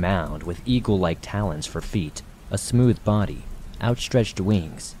grassy mound with eagle-like talons for feet, a smooth body, outstretched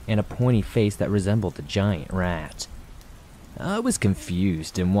wings, and a pointy face that resembled a giant rat. I was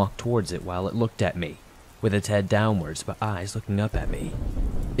confused and walked towards it while it looked at me, with its head downwards but eyes looking up at me.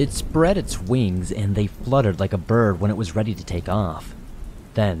 It spread its wings and they fluttered like a bird when it was ready to take off.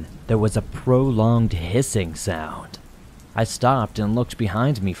 Then there was a prolonged hissing sound. I stopped and looked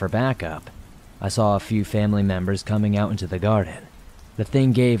behind me for backup. I saw a few family members coming out into the garden. The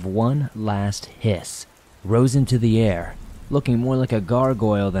thing gave one last hiss, rose into the air, looking more like a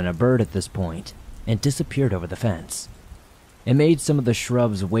gargoyle than a bird at this point, and disappeared over the fence. It made some of the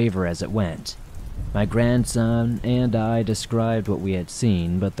shrubs waver as it went. My grandson and I described what we had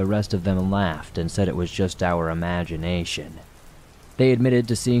seen, but the rest of them laughed and said it was just our imagination. They admitted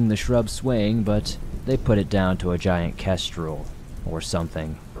to seeing the shrubs swaying, but they put it down to a giant kestrel, or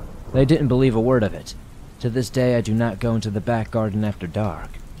something. They didn't believe a word of it. To this day, I do not go into the back garden after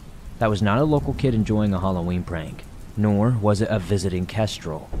dark. That was not a local kid enjoying a Halloween prank, nor was it a visiting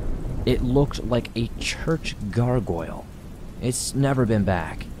kestrel. It looked like a church gargoyle. It's never been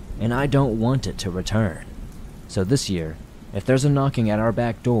back, and I don't want it to return. So this year, if there's a knocking at our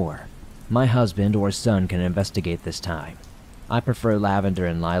back door, my husband or son can investigate this time. I prefer lavender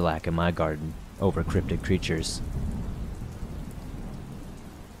and lilac in my garden over cryptid creatures.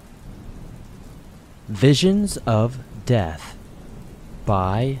 Visions of Death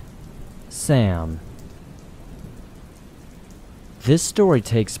by Sam. This story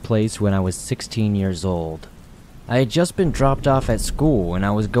takes place when I was 16 years old. I had just been dropped off at school and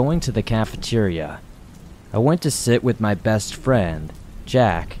I was going to the cafeteria. I went to sit with my best friend,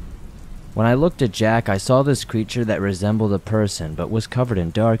 Jack. When I looked at Jack, I saw this creature that resembled a person but was covered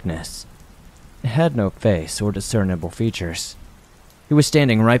in darkness. It had no face or discernible features. He was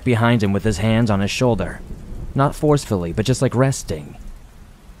standing right behind him with his hands on his shoulder, not forcefully, but just like resting.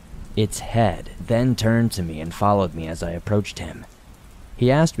 Its head then turned to me and followed me as I approached him. He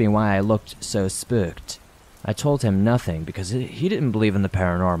asked me why I looked so spooked. I told him nothing because he didn't believe in the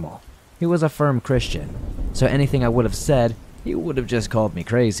paranormal. He was a firm Christian, so anything I would have said, he would have just called me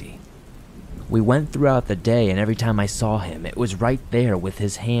crazy. We went throughout the day, and every time I saw him, it was right there with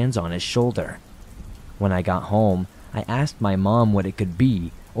his hands on his shoulder. When I got home, I asked my mom what it could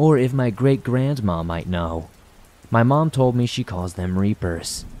be, or if my great-grandma might know. My mom told me she calls them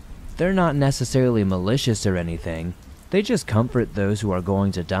reapers. They're not necessarily malicious or anything, they just comfort those who are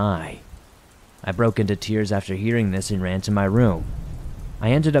going to die. I broke into tears after hearing this and ran to my room.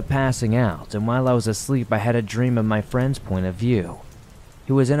 I ended up passing out, and while I was asleep I had a dream of my friend's point of view.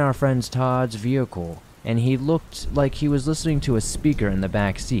 He was in our friend Todd's vehicle, and he looked like he was listening to a speaker in the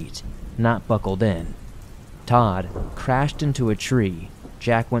back seat, not buckled in. Todd crashed into a tree,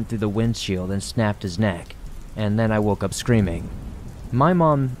 Jack went through the windshield and snapped his neck, and then I woke up screaming. My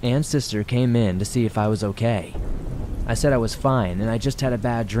mom and sister came in to see if I was okay. I said I was fine and I just had a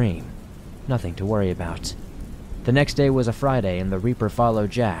bad dream. Nothing to worry about. The next day was a Friday and the Reaper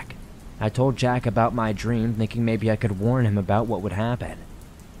followed Jack. I told Jack about my dream, thinking maybe I could warn him about what would happen,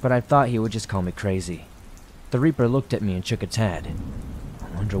 but I thought he would just call me crazy. The Reaper looked at me and shook its head.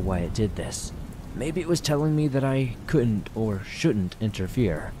 I wonder why it did this. Maybe it was telling me that I couldn't or shouldn't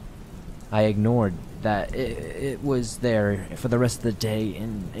interfere. I ignored that it was there for the rest of the day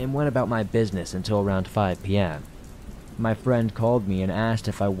and went about my business until around 5 p.m. My friend called me and asked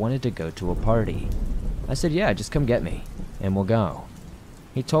if I wanted to go to a party. I said, yeah, just come get me, and we'll go.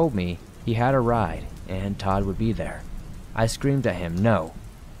 He told me he had a ride, and Todd would be there. I screamed at him, no,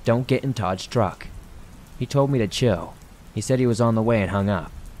 don't get in Todd's truck. He told me to chill. He said he was on the way and hung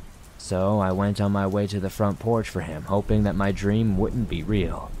up. So I went on my way to the front porch for him, hoping that my dream wouldn't be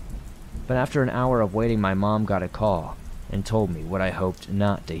real. But after an hour of waiting, my mom got a call and told me what I hoped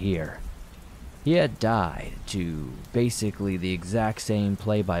not to hear. He had died to basically the exact same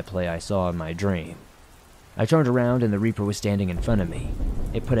play-by-play I saw in my dream. I turned around and the Reaper was standing in front of me.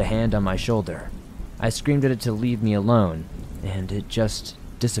 It put a hand on my shoulder. I screamed at it to leave me alone, and it just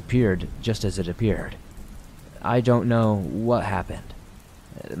disappeared just as it appeared. I don't know what happened.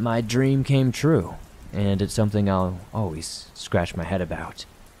 My dream came true, and it's something I'll always scratch my head about.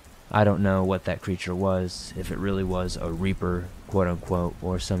 I don't know what that creature was, if it really was a Reaper, quote-unquote,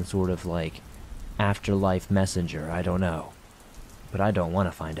 or some sort of, afterlife messenger, I don't know. But I don't want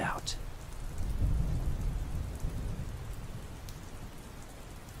to find out.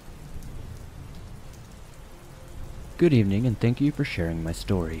 Good evening, and thank you for sharing my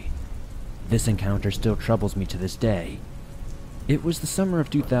story. This encounter still troubles me to this day. It was the summer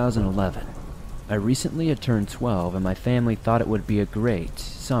of 2011. I recently had turned 12, and my family thought it would be a great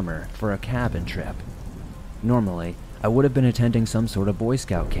summer for a cabin trip. Normally, I would have been attending some sort of Boy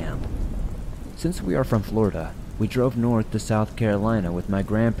Scout camp. Since we are from Florida, we drove north to South Carolina with my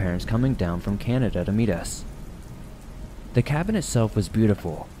grandparents coming down from Canada to meet us. The cabin itself was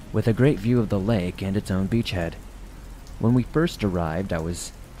beautiful, with a great view of the lake and its own beachhead. When we first arrived, I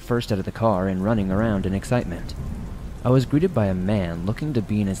was first out of the car and running around in excitement. I was greeted by a man looking to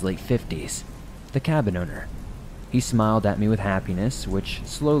be in his late 50s, the cabin owner. He smiled at me with happiness, which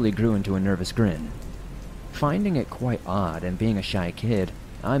slowly grew into a nervous grin. Finding it quite odd and being a shy kid,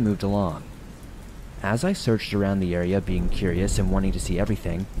 I moved along. As I searched around the area, being curious and wanting to see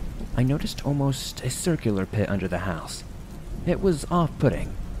everything, I noticed almost a circular pit under the house. It was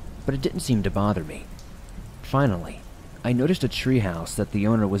off-putting, but it didn't seem to bother me. Finally, I noticed a treehouse that the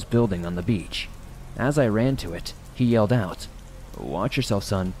owner was building on the beach. As I ran to it, he yelled out, "Watch yourself,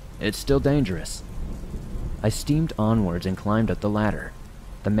 son. It's still dangerous." I steamed onwards and climbed up the ladder.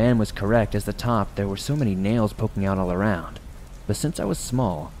 The man was correct, as the top there were so many nails poking out all around. But since I was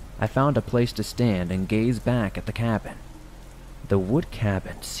small, I found a place to stand and gaze back at the cabin. The wood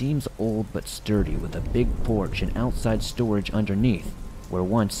cabin seems old but sturdy, with a big porch and outside storage underneath, where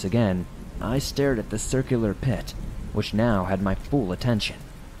once again I stared at the circular pit, which now had my full attention.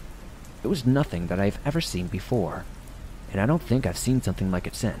 It was nothing that I've ever seen before, and I don't think I've seen something like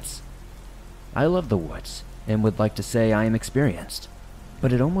it since. I love the woods, and would like to say I am experienced,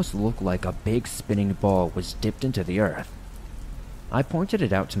 but it almost looked like a big spinning ball was dipped into the earth. I pointed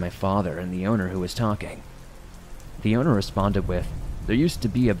it out to my father and the owner who was talking. The owner responded with, "There used to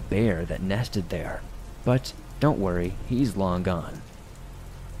be a bear that nested there, but don't worry, he's long gone."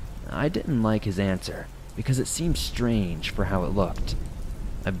 I didn't like his answer, because it seemed strange for how it looked.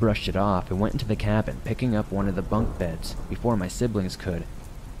 I brushed it off and went into the cabin, picking up one of the bunk beds before my siblings could.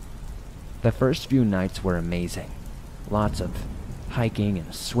 The first few nights were amazing. Lots of hiking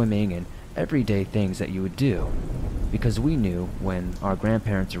and swimming and everyday things that you would do, because we knew when our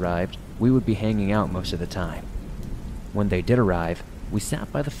grandparents arrived, we would be hanging out most of the time. When they did arrive, we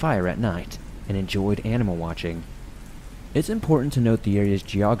sat by the fire at night and enjoyed animal watching. It's important to note the area's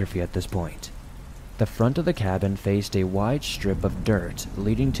geography at this point. The front of the cabin faced a wide strip of dirt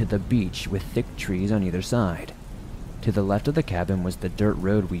leading to the beach with thick trees on either side. To the left of the cabin was the dirt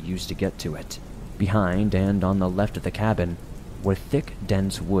road we used to get to it. Behind and on the left of the cabin were thick,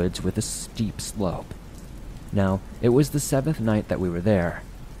 dense woods with a steep slope. Now, it was the 7th night that we were there.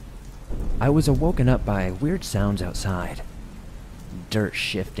 I was awoken up by weird sounds outside. Dirt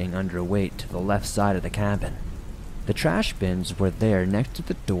shifting under weight to the left side of the cabin. The trash bins were there next to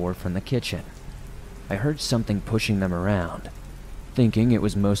the door from the kitchen. I heard something pushing them around. Thinking it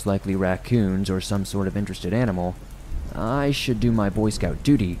was most likely raccoons or some sort of interested animal, I should do my Boy Scout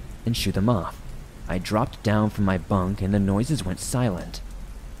duty and shoo them off. I dropped down from my bunk and the noises went silent.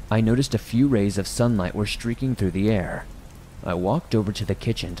 I noticed a few rays of sunlight were streaking through the air. I walked over to the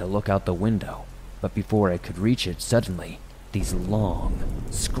kitchen to look out the window, but before I could reach it, suddenly, these long,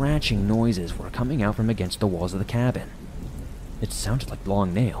 scratching noises were coming out from against the walls of the cabin. It sounded like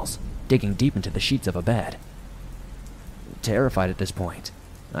long nails, digging deep into the sheets of a bed. Terrified at this point,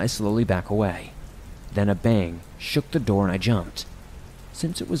 I slowly back away. Then a bang shook the door and I jumped.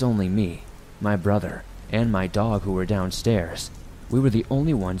 Since it was only me, my brother, and my dog who were downstairs, we were the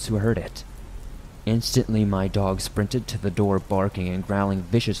only ones who heard it. Instantly, my dog sprinted to the door, barking and growling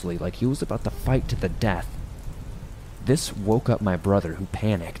viciously like he was about to fight to the death. This woke up my brother, who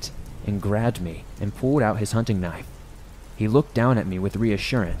panicked and grabbed me and pulled out his hunting knife. He looked down at me with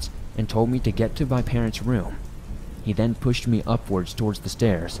reassurance and told me to get to my parents' room. He then pushed me upwards towards the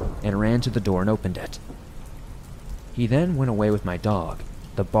stairs and ran to the door and opened it. He then went away with my dog,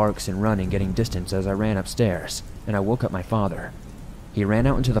 the barks and running getting distance as I ran upstairs, and I woke up my father. He ran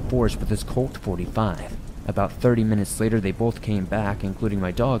out into the forest with his Colt 45. About 30 minutes later, they both came back, including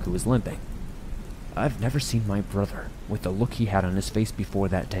my dog who was limping. I've never seen my brother with the look he had on his face before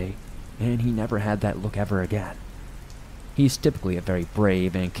that day, and he never had that look ever again. He's typically a very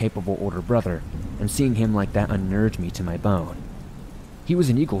brave and capable older brother, and seeing him like that unnerved me to my bone. He was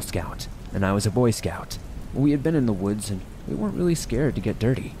an Eagle Scout, and I was a Boy Scout. We had been in the woods, and we weren't really scared to get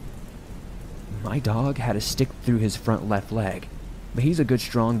dirty. My dog had a stick through his front left leg, but he's a good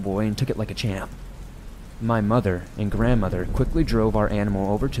strong boy and took it like a champ. My mother and grandmother quickly drove our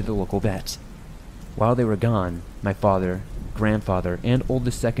animal over to the local vet. While they were gone, my father, grandfather, and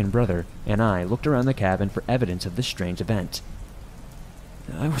oldest second brother and I looked around the cabin for evidence of this strange event.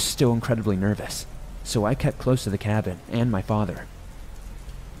 I was still incredibly nervous, so I kept close to the cabin and my father.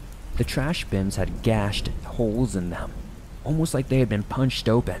 The trash bins had gashed holes in them, almost like they had been punched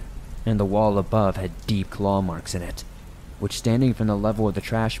open, and the wall above had deep claw marks in it, which, standing from the level of the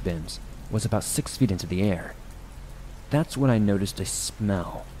trash bins, was about 6 feet into the air. That's when I noticed a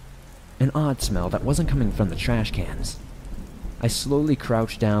smell. An odd smell that wasn't coming from the trash cans. I slowly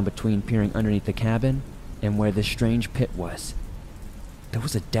crouched down between peering underneath the cabin and where this strange pit was. There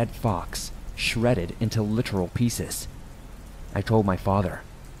was a dead fox, shredded into literal pieces. I told my father,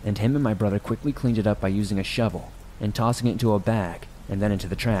 and him and my brother quickly cleaned it up by using a shovel and tossing it into a bag and then into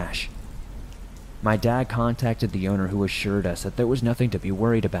the trash. My dad contacted the owner, who assured us that there was nothing to be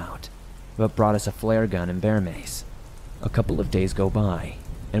worried about, but brought us a flare gun and bear mace. A couple of days go by,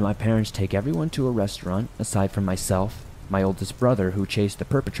 and my parents take everyone to a restaurant aside from myself, my oldest brother who chased the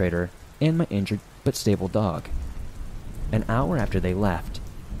perpetrator, and my injured but stable dog. An hour after they left,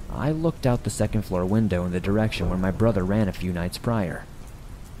 I looked out the second-floor window in the direction where my brother ran a few nights prior.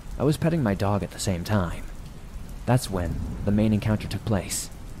 I was petting my dog at the same time. That's when the main encounter took place.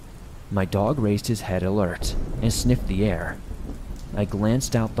 My dog raised his head alert and sniffed the air. I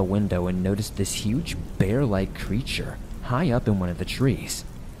glanced out the window and noticed this huge bear-like creature high up in one of the trees.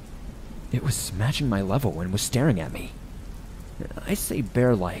 It was matching my level and was staring at me. I say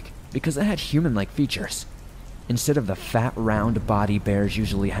bear-like because it had human-like features. Instead of the fat, round body bears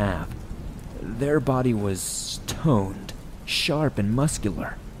usually have, their body was toned, sharp, and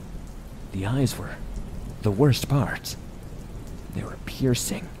muscular. The eyes were the worst part. They were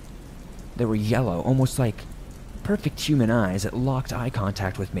piercing. They were yellow, almost like perfect human eyes that locked eye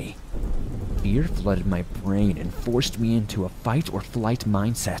contact with me. Fear flooded my brain and forced me into a fight or flight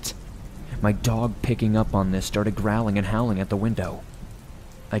mindset. My dog, picking up on this, started growling and howling at the window.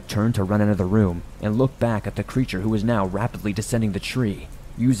 I turned to run out of the room and looked back at the creature who was now rapidly descending the tree,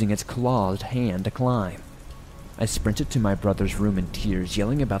 using its clawed hand to climb. I sprinted to my brother's room in tears,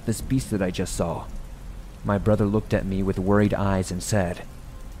 yelling about this beast that I just saw. My brother looked at me with worried eyes and said,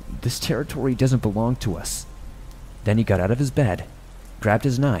 "This territory doesn't belong to us." Then he got out of his bed, grabbed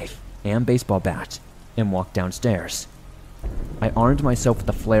his knife and baseball bat, and walked downstairs. I armed myself with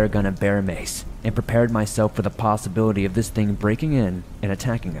a flare gun and bear mace, and prepared myself for the possibility of this thing breaking in and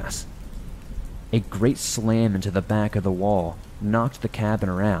attacking us. A great slam into the back of the wall knocked the cabin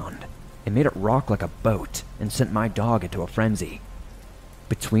around. It made it rock like a boat and sent my dog into a frenzy.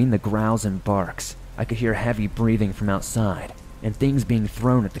 Between the growls and barks, I could hear heavy breathing from outside and things being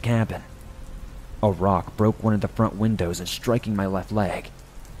thrown at the cabin. A rock broke one of the front windows and striking my left leg.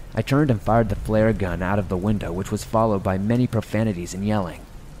 I turned and fired the flare gun out of the window, which was followed by many profanities and yelling.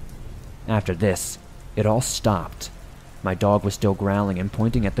 After this, it all stopped. My dog was still growling and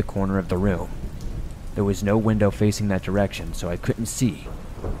pointing at the corner of the room. There was no window facing that direction, so I couldn't see,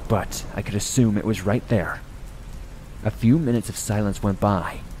 but I could assume it was right there. A few minutes of silence went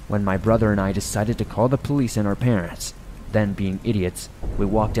by when my brother and I decided to call the police and our parents. Then, being idiots, we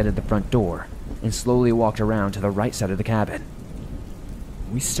walked out of the front door and slowly walked around to the right side of the cabin.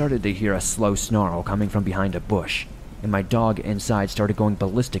 We started to hear a slow snarl coming from behind a bush, and my dog inside started going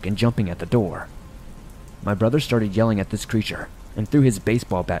ballistic and jumping at the door. My brother started yelling at this creature and threw his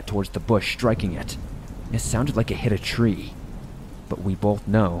baseball bat towards the bush, striking it. It sounded like it hit a tree, but we both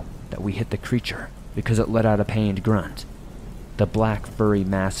know that we hit the creature because it let out a pained grunt. The black furry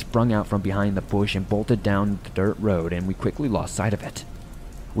mass sprung out from behind the bush and bolted down the dirt road, and we quickly lost sight of it.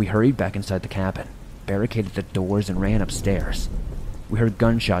 We hurried back inside the cabin, barricaded the doors, and ran upstairs. We heard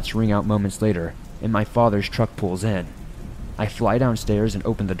gunshots ring out moments later, and my father's truck pulls in. I fly downstairs and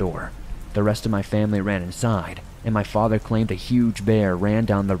open the door. The rest of my family ran inside, and my father claimed a huge bear ran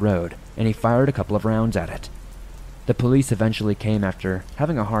down the road, and he fired a couple of rounds at it. The police eventually came after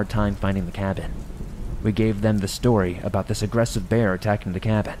having a hard time finding the cabin. We gave them the story about this aggressive bear attacking the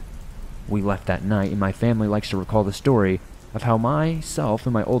cabin. We left that night, and my family likes to recall the story of how myself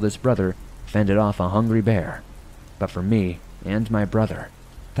and my oldest brother fended off a hungry bear. But for me and my brother,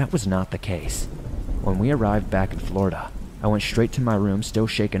 that was not the case. When we arrived back in Florida, I went straight to my room, still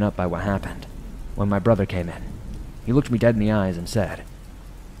shaken up by what happened. When my brother came in, he looked me dead in the eyes and said,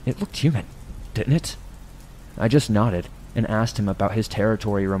 "It looked human, didn't it?" I just nodded and asked him about his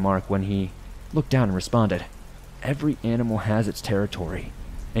territory remark when he looked down and responded, "Every animal has its territory,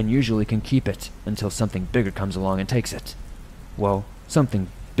 and usually can keep it until something bigger comes along and takes it." Well, something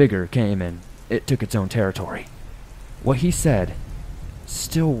bigger came and it took its own territory. What he said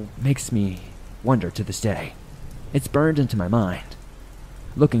still makes me wonder to this day. It's burned into my mind.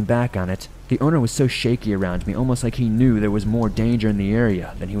 Looking back on it, the owner was so shaky around me, almost like he knew there was more danger in the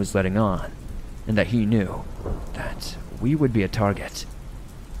area than he was letting on, and that he knew that we would be a target.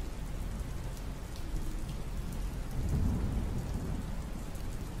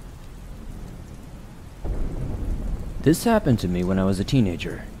 This happened to me when I was a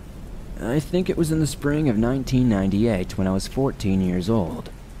teenager. I think it was in the spring of 1998 when I was 14 years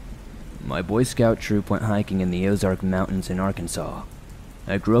old. My Boy Scout troop went hiking in the Ozark Mountains in Arkansas.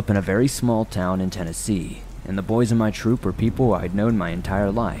 I grew up in a very small town in Tennessee, and the boys in my troop were people I'd known my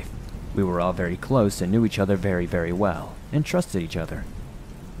entire life. We were all very close and knew each other very, very well, and trusted each other.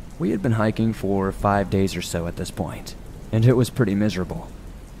 We had been hiking for 5 days or so at this point, and it was pretty miserable.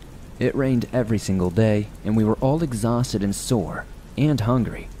 It rained every single day, and we were all exhausted and sore, and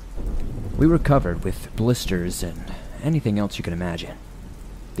hungry. We were covered with blisters and anything else you could imagine.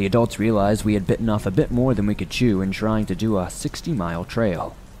 The adults realized we had bitten off a bit more than we could chew in trying to do a 60-mile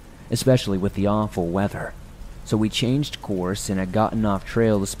trail, especially with the awful weather. So we changed course and had gotten off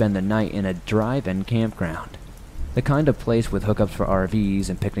trail to spend the night in a drive-in campground, the kind of place with hookups for RVs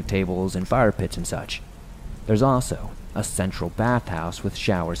and picnic tables and fire pits and such. There's also a central bathhouse with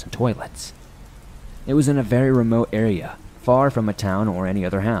showers and toilets. It was in a very remote area, far from a town or any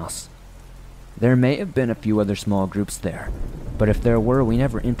other house. There may have been a few other small groups there, but if there were, we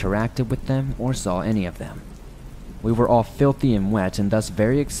never interacted with them or saw any of them. We were all filthy and wet and thus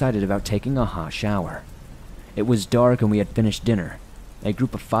very excited about taking a hot shower. It was dark and we had finished dinner. A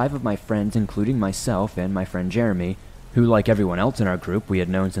group of 5 of my friends, including myself and my friend Jeremy, who, like everyone else in our group we had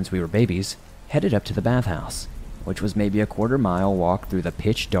known since we were babies, headed up to the bathhouse, which was maybe a quarter-mile walk through the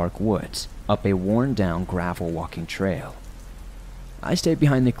pitch-dark woods, up a worn-down gravel walking trail. I stayed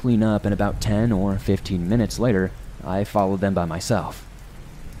behind to clean up, and about 10 or 15 minutes later, I followed them by myself.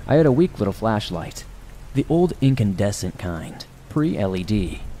 I had a weak little flashlight, the old incandescent kind,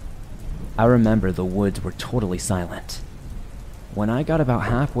 pre-LED. I remember the woods were totally silent. When I got about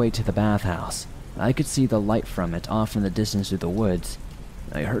halfway to the bathhouse, I could see the light from it off in the distance through the woods.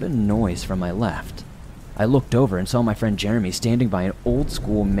 I heard a noise from my left. I looked over and saw my friend Jeremy standing by an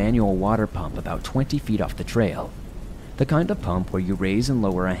old-school manual water pump about 20 feet off the trail. The kind of pump where you raise and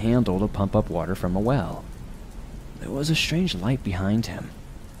lower a handle to pump up water from a well. There was a strange light behind him,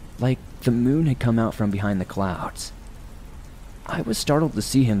 like the moon had come out from behind the clouds. I was startled to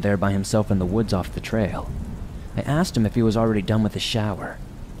see him there by himself in the woods off the trail. I asked him if he was already done with his shower.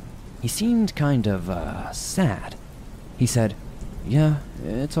 He seemed kind of, sad. He said, "Yeah,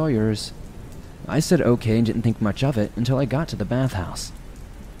 it's all yours." I said okay and didn't think much of it until I got to the bathhouse.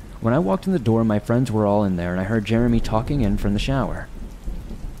 When I walked in the door, my friends were all in there and I heard Jeremy talking in from the shower.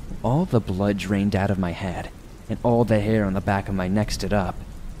 All the blood drained out of my head, and all the hair on the back of my neck stood up.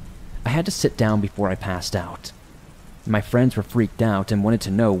 I had to sit down before I passed out. My friends were freaked out and wanted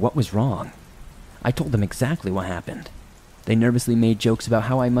to know what was wrong. I told them exactly what happened. They nervously made jokes about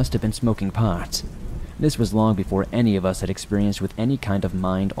how I must have been smoking pot. This was long before any of us had experienced with any kind of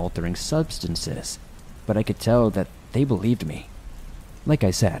mind-altering substances, but I could tell that they believed me. Like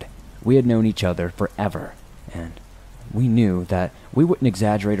I said, we had known each other forever, and we knew that we wouldn't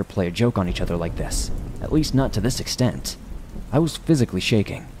exaggerate or play a joke on each other like this, at least not to this extent. I was physically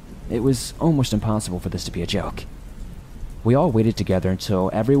shaking. It was almost impossible for this to be a joke. We all waited together until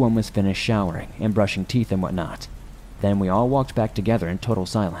everyone was finished showering and brushing teeth and whatnot. Then we all walked back together in total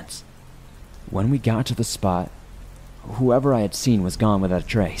silence. When we got to the spot, whoever I had seen was gone without a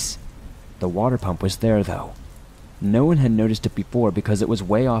trace. The water pump was there, though. No one had noticed it before because it was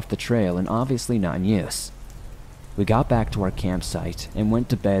way off the trail and obviously not in use. We got back to our campsite and went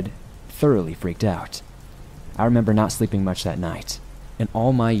to bed thoroughly freaked out. I remember not sleeping much that night. In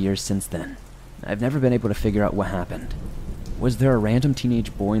all my years since then, I've never been able to figure out what happened. Was there a random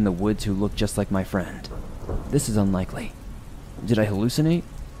teenage boy in the woods who looked just like my friend? This is unlikely. Did I hallucinate?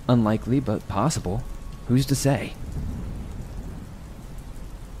 Unlikely, but possible. Who's to say?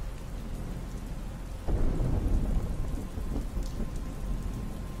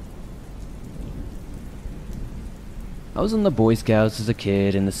 I was in the Boy Scouts as a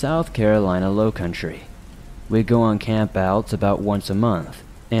kid in the South Carolina Lowcountry. We'd go on campouts about once a month,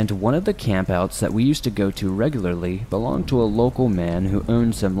 and one of the campouts that we used to go to regularly belonged to a local man who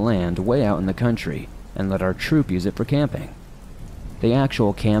owned some land way out in the country and let our troop use it for camping. The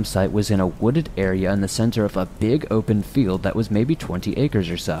actual campsite was in a wooded area in the center of a big open field that was maybe 20 acres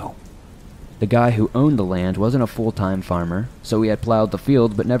or so. The guy who owned the land wasn't a full-time farmer, so he had plowed the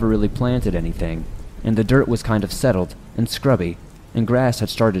field but never really planted anything, and the dirt was kind of settled and scrubby, and grass had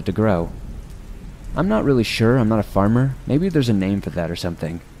started to grow. I'm not really sure, I'm not a farmer, maybe there's a name for that or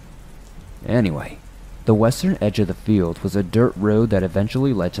something. Anyway, the western edge of the field was a dirt road that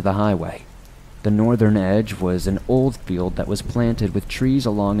eventually led to the highway. The northern edge was an old field that was planted with trees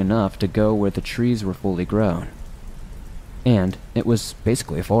along enough to go where the trees were fully grown. And it was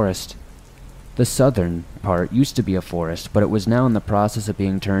basically a forest. The southern part used to be a forest, but it was now in the process of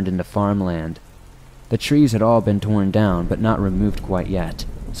being turned into farmland. The trees had all been torn down, but not removed quite yet,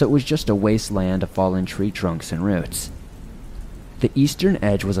 so it was just a wasteland of fallen tree trunks and roots. The eastern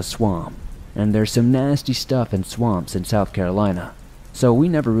edge was a swamp, and there's some nasty stuff in swamps in South Carolina, so we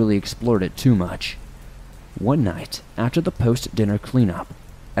never really explored it too much. One night, after the post-dinner cleanup,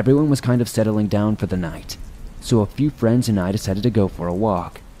 everyone was kind of settling down for the night, so a few friends and I decided to go for a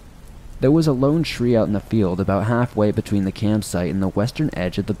walk. There was a lone tree out in the field about halfway between the campsite and the western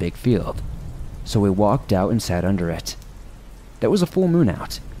edge of the big field, so we walked out and sat under it. There was a full moon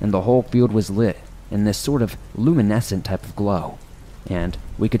out, and the whole field was lit in this sort of luminescent type of glow, and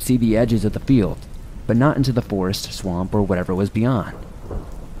we could see the edges of the field, but not into the forest, swamp, or whatever was beyond.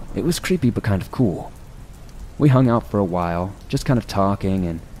 It was creepy but kind of cool. We hung out for a while, just kind of talking,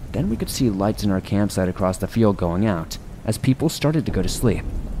 and then we could see lights in our campsite across the field going out, as people started to go to sleep.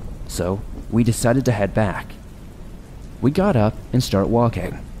 So, we decided to head back. We got up and started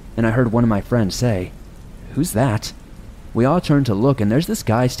walking, and I heard one of my friends say, "Who's that?" We all turned to look, and there's this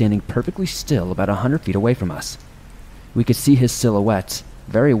guy standing perfectly still about 100 feet away from us. We could see his silhouette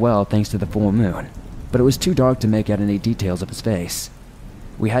very well thanks to the full moon, but it was too dark to make out any details of his face.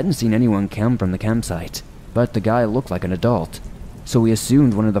 We hadn't seen anyone come from the campsite, but the guy looked like an adult, so we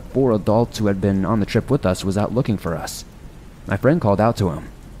assumed one of the 4 adults who had been on the trip with us was out looking for us. My friend called out to him,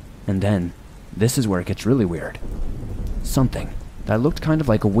 and then, this is where it gets really weird. Something that looked kind of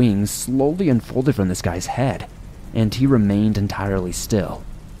like wings slowly unfolded from this guy's head, and he remained entirely still.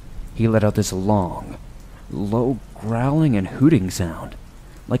 He let out this long, low growling and hooting sound.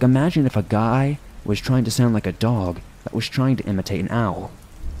 Like imagine if a guy was trying to sound like a dog that was trying to imitate an owl.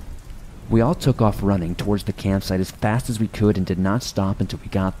 We all took off running towards the campsite as fast as we could and did not stop until we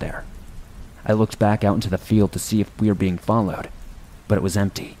got there. I looked back out into the field to see if we were being followed, but it was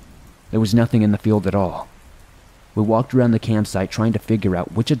empty. There was nothing in the field at all, We walked around the campsite trying to figure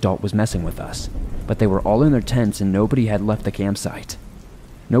out which adult was messing with us, but they were all in their tents and nobody had left the campsite.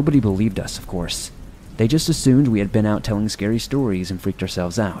 Nobody believed us, of course. They just assumed we had been out telling scary stories and freaked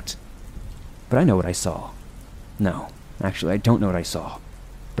ourselves out. But I know what I saw. No, actually, I don't know what I saw.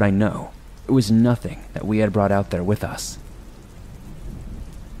 But I know it was nothing that we had brought out there with us.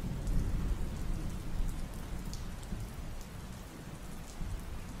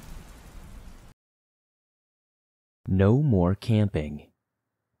 No More Camping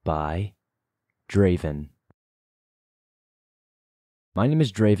by Draven. My name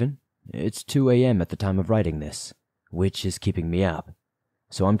is Draven. It's 2 a.m. at the time of writing this, which is keeping me up.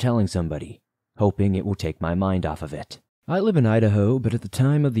 So I'm telling somebody, hoping it will take my mind off of it. I live in Idaho, but at the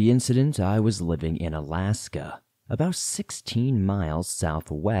time of the incident, I was living in Alaska, about 16 miles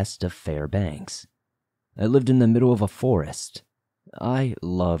southwest of Fairbanks. I lived in the middle of a forest. I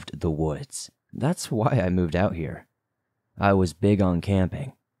loved the woods. That's why I moved out here. I was big on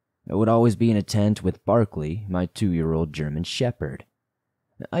camping. I would always be in a tent with Barkley, my 2-year-old German Shepherd.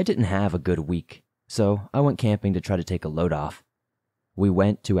 I didn't have a good week, so I went camping to try to take a load off. We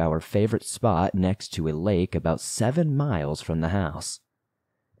went to our favorite spot next to a lake about 7 miles from the house.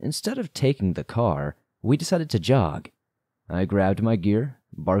 Instead of taking the car, we decided to jog. I grabbed my gear,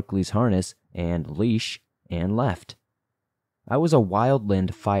 Barkley's harness, and leash, and left. I was a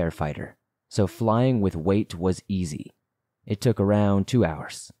wildland firefighter, so flying with weight was easy. It took around 2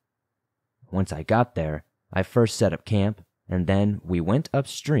 hours. Once I got there, I first set up camp, and then we went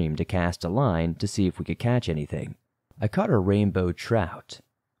upstream to cast a line to see if we could catch anything. I caught a rainbow trout.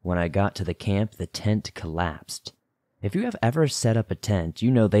 When I got to the camp, the tent collapsed. If you have ever set up a tent,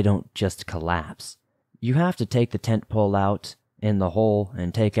 you know they don't just collapse. You have to take the tent pole out in the hole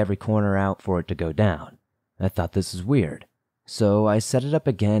and take every corner out for it to go down. I thought this was weird, so I set it up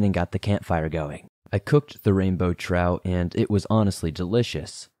again and got the campfire going. I cooked the rainbow trout, and it was honestly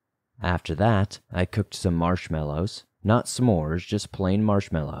delicious. After that, I cooked some marshmallows. Not s'mores, just plain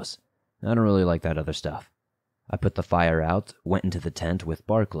marshmallows. I don't really like that other stuff. I put the fire out, went into the tent with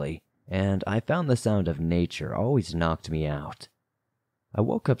Barkley, and I found the sound of nature always knocked me out. I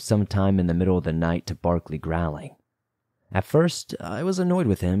woke up sometime in the middle of the night to Barkley growling. At first, I was annoyed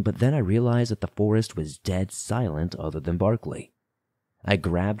with him, but then I realized that the forest was dead silent other than Barkley. I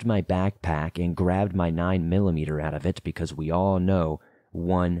grabbed my backpack and grabbed my 9mm out of it because we all know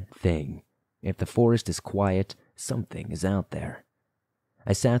one thing. If the forest is quiet, something is out there.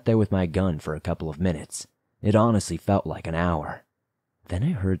 I sat there with my gun for a couple of minutes. It honestly felt like an hour. Then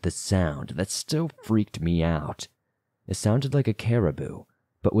I heard the sound that still freaked me out. It sounded like a caribou,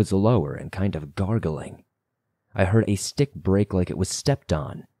 but was lower and kind of gargling. I heard a stick break like it was stepped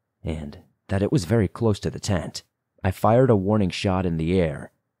on, and that it was very close to the tent. I fired a warning shot in the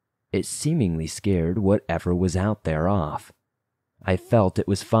air. It seemingly scared whatever was out there off. I felt it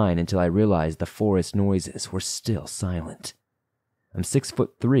was fine until I realized the forest noises were still silent. I'm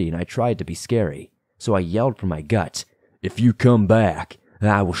 6'3" and I tried to be scary, so I yelled from my gut, "If you come back,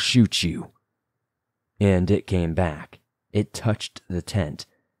 I will shoot you." And it came back. It touched the tent.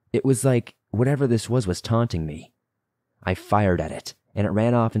 It was like whatever this was taunting me. I fired at it, and it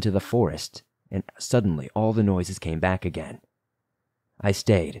ran off into the forest, and suddenly all the noises came back again. I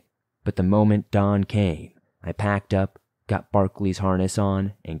stayed, but the moment dawn came, I packed up, got Barkley's harness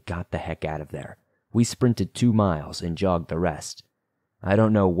on, and got the heck out of there. We sprinted 2 miles and jogged the rest. I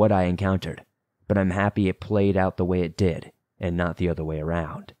don't know what I encountered, but I'm happy it played out the way it did, and not the other way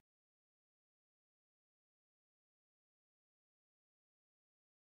around.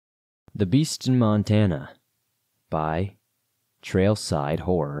 The Beast in Montana by Trailside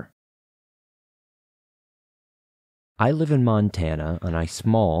Horror. I live in Montana on a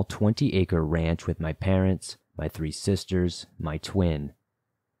small 20-acre ranch with my parents, my 3 sisters, my twin.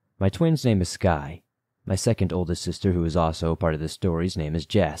 My twin's name is Sky. My second oldest sister, who is also part of the story's name is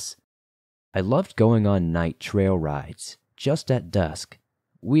Jess. I loved going on night trail rides, just at dusk.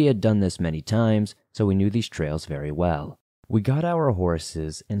 We had done this many times, so we knew these trails very well. We got our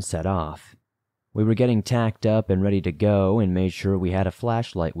horses and set off. We were getting tacked up and ready to go and made sure we had a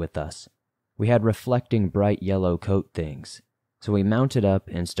flashlight with us. We had reflecting bright yellow coat things, so we mounted up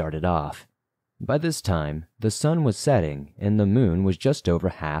and started off. By this time, the sun was setting and the moon was just over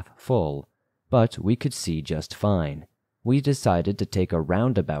half full, but we could see just fine. We decided to take a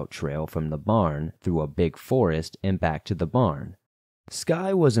roundabout trail from the barn through a big forest and back to the barn.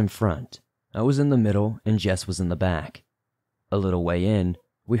 Sky was in front, I was in the middle, and Jess was in the back. A little way in,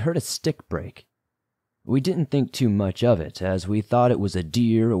 we heard a stick break. We didn't think too much of it, as we thought it was a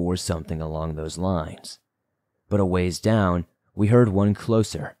deer or something along those lines. But a ways down, we heard one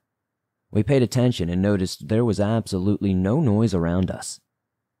closer. We paid attention and noticed there was absolutely no noise around us.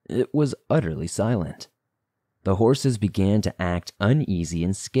 It was utterly silent. The horses began to act uneasy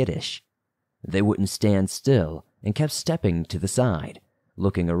and skittish. They wouldn't stand still and kept stepping to the side,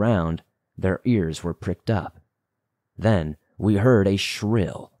 looking around. Their ears were pricked up. Then we heard a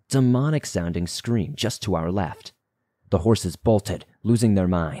shrill, demonic-sounding scream just to our left. The horses bolted, losing their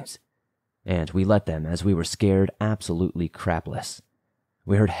minds. And we let them as we were scared absolutely crapless.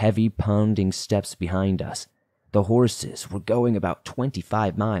 We heard heavy pounding steps behind us. The horses were going about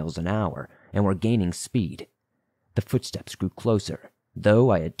 25 miles an hour and were gaining speed. The footsteps grew closer.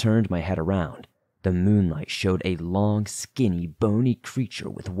 Though I had turned my head around, the moonlight showed a long, skinny, bony creature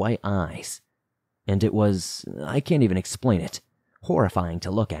with white eyes. And it was, I can't even explain it, horrifying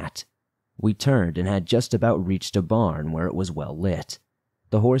to look at. We turned and had just about reached a barn where it was well lit.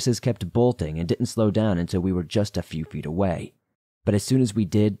 The horses kept bolting and didn't slow down until we were just a few feet away. But as soon as we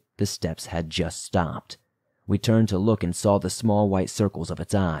did, the steps had just stopped. We turned to look and saw the small white circles of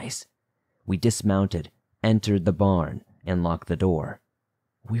its eyes. We dismounted, entered the barn, and locked the door.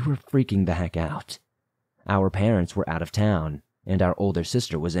 We were freaking the heck out. Our parents were out of town, and our older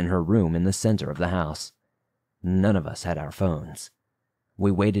sister was in her room in the center of the house. None of us had our phones.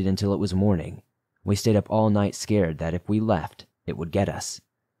 We waited until it was morning. We stayed up all night scared that if we left, it would get us.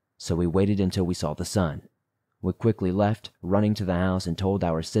 So we waited until we saw the sun. We quickly left, running to the house and told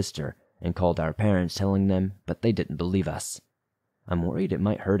our sister and called our parents telling them, but they didn't believe us. I'm worried it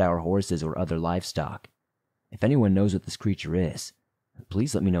might hurt our horses or other livestock. If anyone knows what this creature is,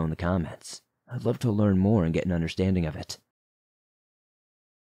 please let me know in the comments. I'd love to learn more and get an understanding of it.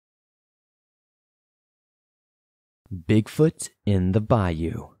 Bigfoot in the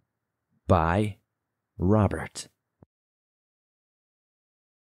Bayou by Robert.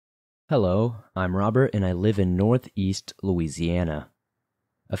 Hello, I'm Robert and I live in Northeast Louisiana.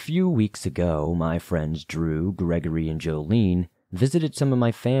 A few weeks ago, my friends Drew, Gregory, and Jolene visited some of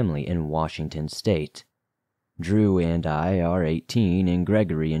my family in Washington State. Drew and I are 18 and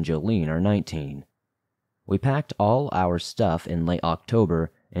Gregory and Jolene are 19. We packed all our stuff in late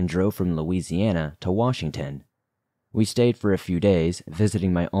October and drove from Louisiana to Washington. We stayed for a few days,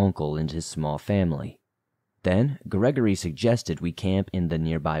 visiting my uncle and his small family. Then, Gregory suggested we camp in the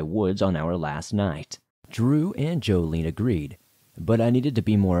nearby woods on our last night. Drew and Jolene agreed, but I needed to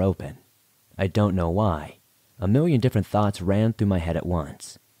be more open. I don't know why. A million different thoughts ran through my head at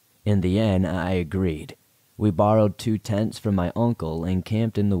once. In the end, I agreed. We borrowed 2 tents from my uncle and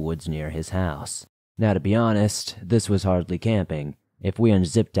camped in the woods near his house. Now, to be honest, this was hardly camping. If we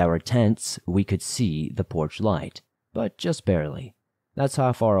unzipped our tents, we could see the porch light, but just barely. That's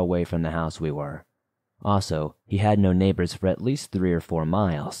how far away from the house we were. Also, he had no neighbors for at least 3 or 4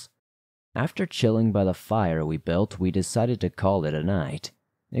 miles. After chilling by the fire we built, we decided to call it a night,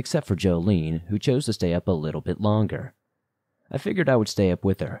 except for Jolene, who chose to stay up a little bit longer. I figured I would stay up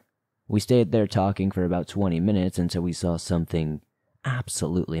with her. We stayed there talking for about 20 minutes until we saw something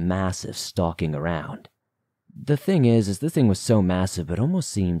absolutely massive stalking around. The thing is this thing was so massive it almost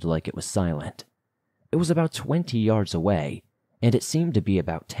seemed like it was silent. It was about 20 yards away, and it seemed to be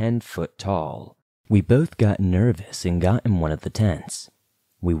about 10 foot tall. We both got nervous and got in one of the tents.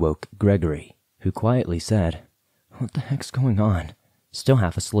 We woke Gregory, who quietly said, "What the heck's going on?" Still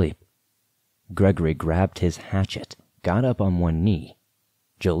half asleep. Gregory grabbed his hatchet, got up on one knee.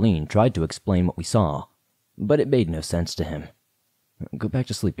 Jolene tried to explain what we saw, but it made no sense to him. "Go back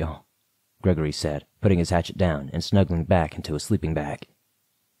to sleep, y'all," Gregory said, putting his hatchet down and snuggling back into a sleeping bag.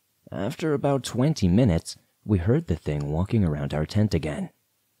 After about 20 minutes, we heard the thing walking around our tent again.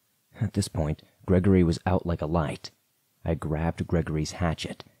 At this point, Gregory was out like a light. I grabbed Gregory's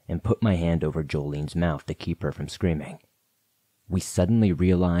hatchet and put my hand over Jolene's mouth to keep her from screaming. We suddenly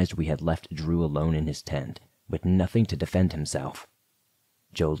realized we had left Drew alone in his tent, with nothing to defend himself.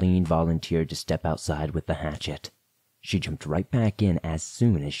 Jolene volunteered to step outside with the hatchet. She jumped right back in as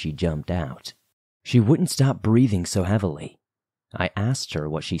soon as she jumped out. She wouldn't stop breathing so heavily. I asked her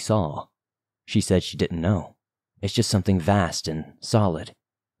what she saw. She said she didn't know. It's just something vast and solid,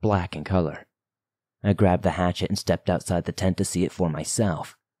 black in color. I grabbed the hatchet and stepped outside the tent to see it for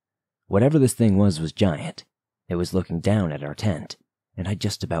myself. Whatever this thing was giant. It was looking down at our tent, and I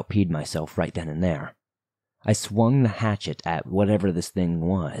just about peed myself right then and there. I swung the hatchet at whatever this thing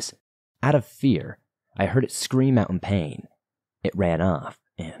was. Out of fear, I heard it scream out in pain. It ran off,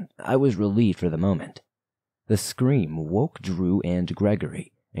 and I was relieved for the moment. The scream woke Drew and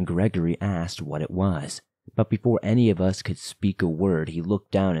Gregory asked what it was. But before any of us could speak a word, he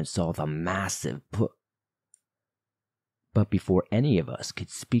looked down and saw the big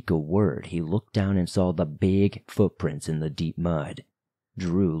footprints in the deep mud.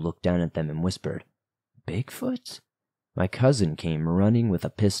 Drew looked down at them and whispered, "Bigfoot?" My cousin came running with a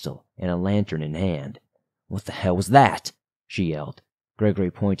pistol and a lantern in hand. "What the hell was that?" she yelled. Gregory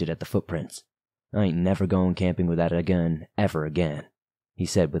pointed at the footprints. "I ain't never going camping without a gun ever again," he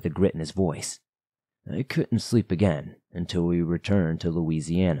said with a grit in his voice. I couldn't sleep again until we returned to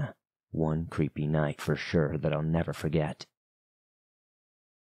Louisiana. One creepy night for sure that I'll never forget.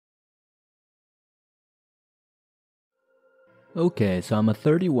 Okay, so I'm a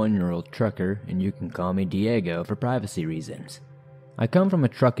 31-year-old trucker, and you can call me Diego for privacy reasons. I come from a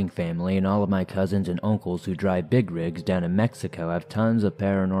trucking family, and all of my cousins and uncles who drive big rigs down in Mexico have tons of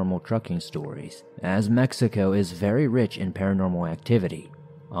paranormal trucking stories, as Mexico is very rich in paranormal activity.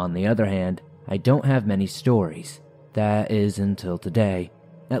 On the other hand, I don't have many stories. That is until today,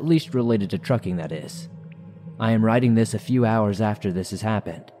 at least related to trucking, that is. I am writing this a few hours after this has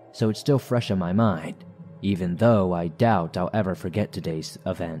happened, so it's still fresh on my mind, even though I doubt I'll ever forget today's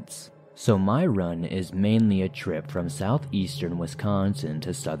events. So my run is mainly a trip from southeastern Wisconsin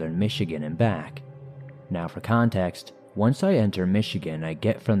to southern Michigan and back. Now for context, once I enter Michigan, I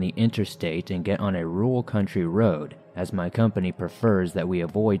get from the interstate and get on a rural country road, as my company prefers that we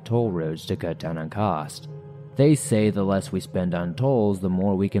avoid toll roads to cut down on cost. They say the less we spend on tolls, the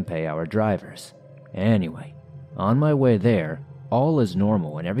more we can pay our drivers. Anyway, on my way there, all is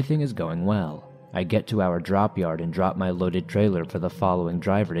normal and everything is going well. I get to our drop yard and drop my loaded trailer for the following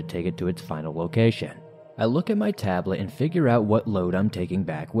driver to take it to its final location. I look at my tablet and figure out what load I'm taking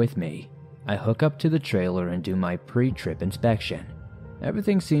back with me. I hook up to the trailer and do my pre-trip inspection.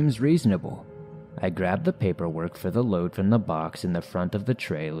 Everything seems reasonable. I grab the paperwork for the load from the box in the front of the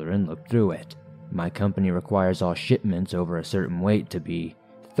trailer and look through it. My company requires all shipments over a certain weight to be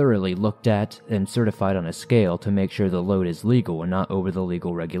thoroughly looked at and certified on a scale to make sure the load is legal and not over the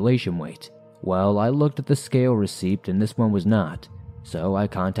legal regulation weight. Well, I looked at the scale receipt and this one was not, so I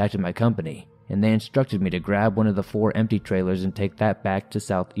contacted my company, and they instructed me to grab one of the 4 empty trailers and take that back to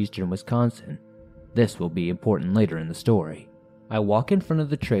southeastern Wisconsin. This will be important later in the story. I walk in front of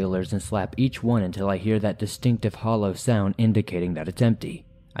the trailers and slap each one until I hear that distinctive hollow sound indicating that it's empty.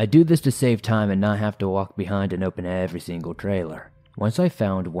 I do this to save time and not have to walk behind and open every single trailer. Once I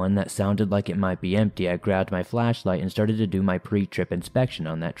found one that sounded like it might be empty, I grabbed my flashlight and started to do my pre-trip inspection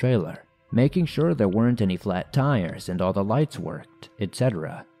on that trailer, making sure there weren't any flat tires and all the lights worked,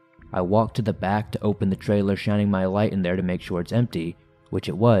 etc. I walked to the back to open the trailer, shining my light in there to make sure it's empty, which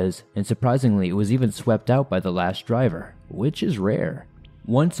it was, and surprisingly it was even swept out by the last driver, which is rare.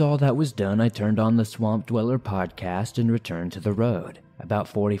 Once all that was done, I turned on the Swamp Dweller podcast and returned to the road. About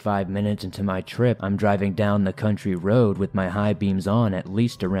 45 minutes into my trip, I'm driving down the country road with my high beams on at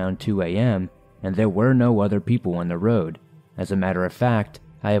least around 2 a.m., and there were no other people on the road. As a matter of fact,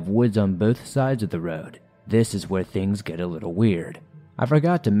 I have woods on both sides of the road. This is where things get a little weird. I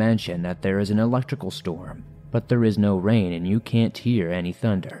forgot to mention that there is an electrical storm, but there is no rain and you can't hear any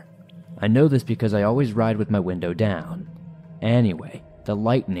thunder. I know this because I always ride with my window down. Anyway, the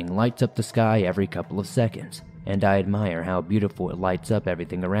lightning lights up the sky every couple of seconds, and I admire how beautiful it lights up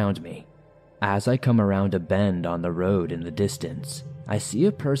everything around me. As I come around a bend on the road in the distance, I see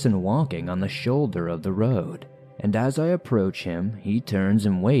a person walking on the shoulder of the road, and as I approach him, he turns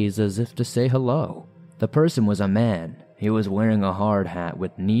and waves as if to say hello. The person was a man. He was wearing a hard hat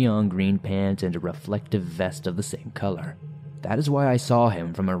with neon green pants and a reflective vest of the same color. That is why I saw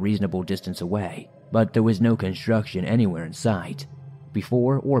him from a reasonable distance away, but there was no construction anywhere in sight,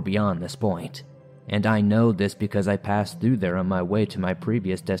 before or beyond this point. And I know this because I passed through there on my way to my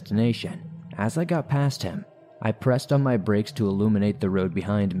previous destination. As I got past him, I pressed on my brakes to illuminate the road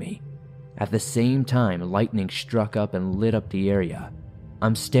behind me. At the same time, lightning struck up and lit up the area.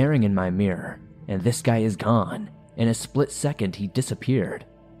 I'm staring in my mirror, and this guy is gone. In a split second, he disappeared.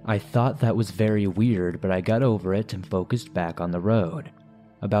 I thought that was very weird, but I got over it and focused back on the road.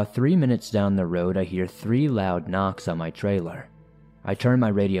 About 3 minutes down the road, I hear 3 loud knocks on my trailer. I turn my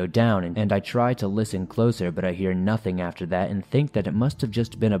radio down and I try to listen closer, but I hear nothing after that and think that it must have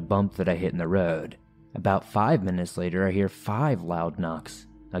just been a bump that I hit in the road. About 5 minutes later, I hear 5 loud knocks,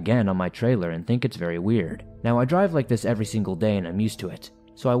 again on my trailer, and think it's very weird. Now, I drive like this every single day and I'm used to it,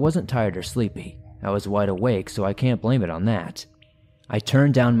 so I wasn't tired or sleepy. I was wide awake, so I can't blame it on that. I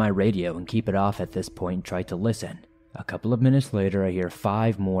turn down my radio and keep it off at this point and try to listen. A couple of minutes later, I hear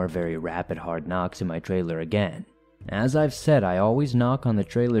 5 more very rapid hard knocks in my trailer again. As I've said, I always knock on the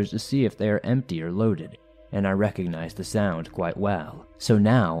trailers to see if they are empty or loaded, and I recognize the sound quite well. So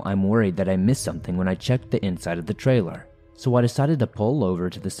now I'm worried that I missed something when I checked the inside of the trailer. So I decided to pull over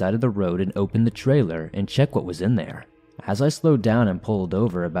to the side of the road and open the trailer and check what was in there. As I slowed down and pulled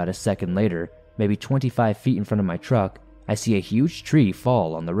over about a second later, maybe 25 feet in front of my truck, I see a huge tree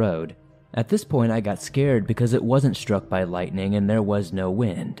fall on the road. At this point, I got scared because it wasn't struck by lightning and there was no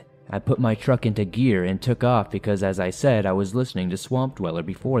wind. I put my truck into gear and took off because, as I said, I was listening to Swamp Dweller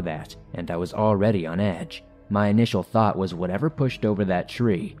before that, and I was already on edge. My initial thought was whatever pushed over that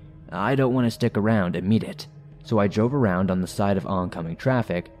tree, I don't want to stick around and meet it. So I drove around on the side of oncoming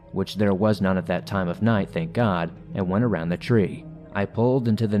traffic, which there was none at that time of night, thank God, and went around the tree. I pulled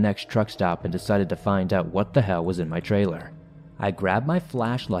into the next truck stop and decided to find out what the hell was in my trailer. I grab my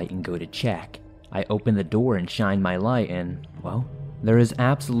flashlight and go to check. I open the door and shine my light and, well, there is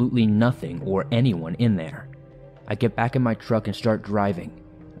absolutely nothing or anyone in there. I get back in my truck and start driving.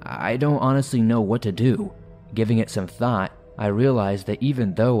 I don't honestly know what to do. Giving it some thought, I realized that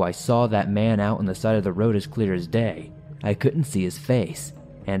even though I saw that man out on the side of the road as clear as day, I couldn't see his face.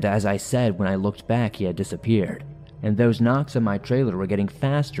 And as I said, when I looked back, he had disappeared. And those knocks on my trailer were getting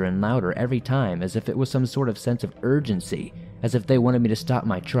faster and louder every time, as if it was some sort of sense of urgency, as if they wanted me to stop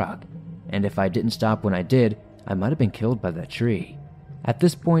my truck. And if I didn't stop when I did, I might have been killed by that tree. At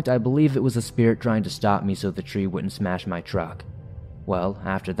this point, I believe it was a spirit trying to stop me so the tree wouldn't smash my truck. Well,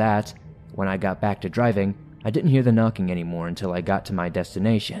 after that, when I got back to driving, I didn't hear the knocking anymore until I got to my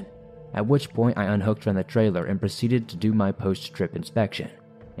destination, at which point I unhooked from the trailer and proceeded to do my post-trip inspection.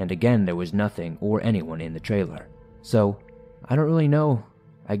 And again, there was nothing or anyone in the trailer. So, I don't really know.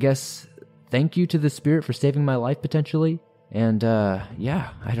 I guess, thank you to the spirit for saving my life potentially. And, yeah,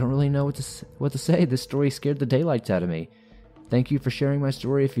 I don't really know what to say. This story scared the daylights out of me. Thank you for sharing my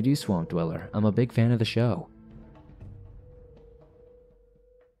story if you do, Swamp Dweller. I'm a big fan of the show.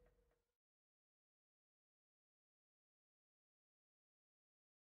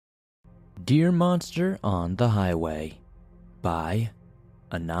 Deer Monster on the Highway by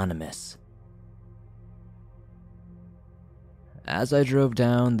Anonymous. As I drove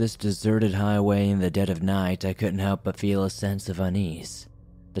down this deserted highway in the dead of night, I couldn't help but feel a sense of unease.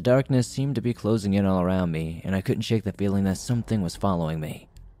 The darkness seemed to be closing in all around me, and I couldn't shake the feeling that something was following me.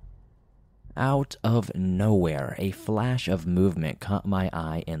 Out of nowhere, a flash of movement caught my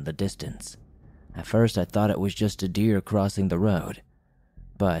eye in the distance. At first, I thought it was just a deer crossing the road.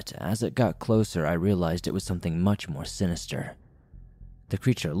 But as it got closer, I realized it was something much more sinister. The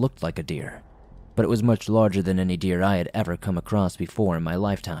creature looked like a deer, but it was much larger than any deer I had ever come across before in my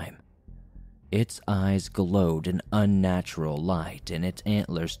lifetime. Its eyes glowed an unnatural light, and its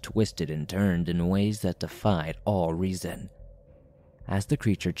antlers twisted and turned in ways that defied all reason. As the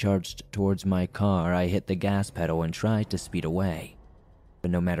creature charged towards my car, I hit the gas pedal and tried to speed away.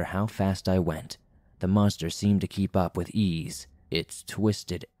 But no matter how fast I went, the monster seemed to keep up with ease, its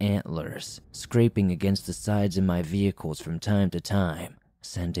twisted antlers scraping against the sides of my vehicles from time to time,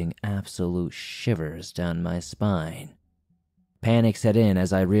 sending absolute shivers down my spine. Panic set in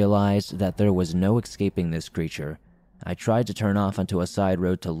as I realized that there was no escaping this creature. I tried to turn off onto a side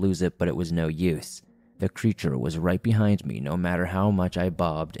road to lose it, but it was no use. The creature was right behind me no matter how much I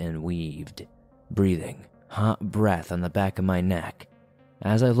bobbed and weaved, breathing hot breath on the back of my neck.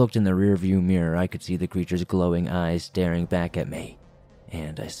 As I looked in the rearview mirror, I could see the creature's glowing eyes staring back at me,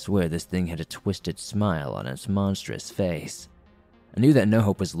 and I swear this thing had a twisted smile on its monstrous face. I knew that no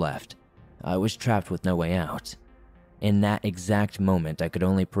hope was left. I was trapped with no way out. In that exact moment, I could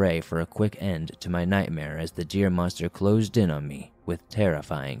only pray for a quick end to my nightmare as the deer monster closed in on me with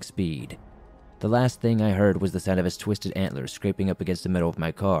terrifying speed. The last thing I heard was the sound of its twisted antlers scraping up against the middle of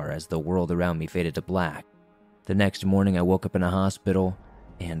my car as the world around me faded to black. The next morning, I woke up in a hospital,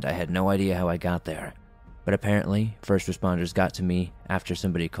 and I had no idea how I got there. But apparently, first responders got to me after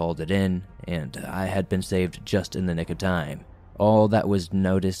somebody called it in, and I had been saved just in the nick of time. All that was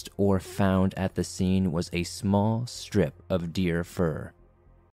noticed or found at the scene was a small strip of deer fur.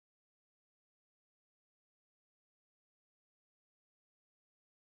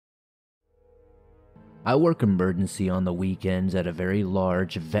 I work emergency on the weekends at a very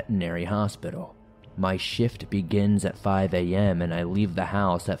large veterinary hospital. My shift begins at 5 a.m. and I leave the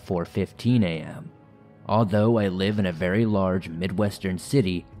house at 4:15 a.m. Although I live in a very large Midwestern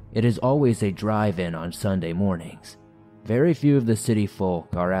city, it is always a drive-in on Sunday mornings. Very few of the city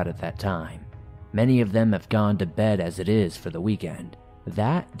folk are out at that time. Many of them have gone to bed as it is for the weekend.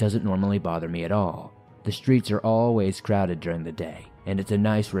 That doesn't normally bother me at all. The streets are always crowded during the day, and it's a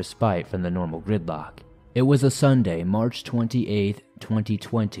nice respite from the normal gridlock. It was a Sunday, March 28th,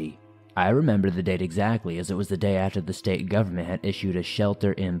 2020. I remember the date exactly as it was the day after the state government had issued a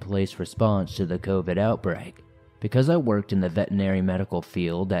shelter-in-place response to the COVID outbreak. Because I worked in the veterinary medical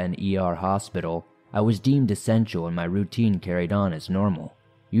field at an ER hospital, I was deemed essential and my routine carried on as normal.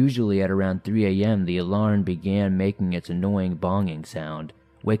 Usually at around 3 a.m. the alarm began making its annoying bonging sound,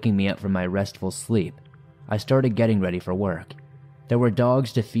 waking me up from my restful sleep. I started getting ready for work. There were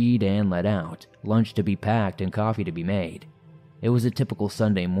dogs to feed and let out, lunch to be packed, and coffee to be made. It was a typical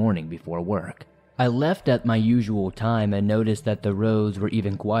Sunday morning before work. I left at my usual time and noticed that the roads were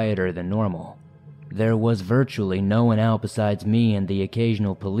even quieter than normal. There was virtually no one out besides me and the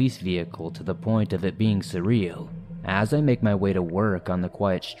occasional police vehicle, to the point of it being surreal. As I make my way to work on the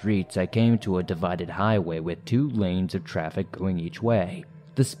quiet streets, I came to a divided highway with 2 lanes of traffic going each way.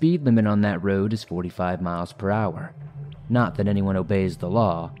 The speed limit on that road is 45 miles per hour. Not that anyone obeys the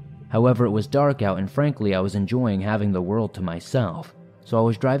law. However, it was dark out, and frankly I was enjoying having the world to myself, so I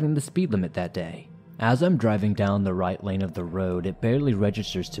was driving the speed limit that day. As I'm driving down the right lane of the road, it barely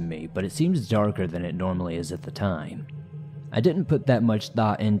registers to me, but it seems darker than it normally is at the time. I didn't put that much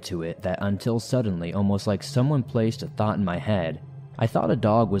thought into it that until suddenly, almost like someone placed a thought in my head, I thought a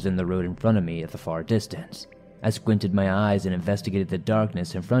dog was in the road in front of me at the far distance. I squinted my eyes and investigated the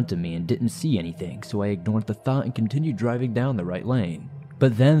darkness in front of me and didn't see anything, so I ignored the thought and continued driving down the right lane.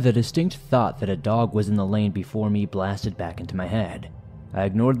 But then the distinct thought that a dog was in the lane before me blasted back into my head. I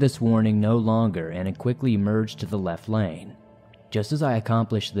ignored this warning no longer and quickly merged to the left lane. Just as I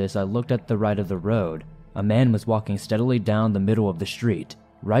accomplished this, I looked at the right of the road. A man was walking steadily down the middle of the street,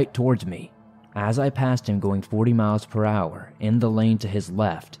 right towards me. As I passed him going 40 miles per hour in the lane to his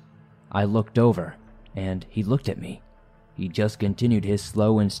left, I looked over, and he looked at me. He just continued his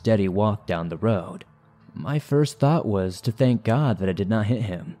slow and steady walk down the road. My first thought was to thank God that I did not hit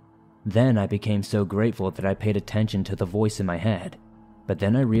him. Then I became so grateful that I paid attention to the voice in my head. But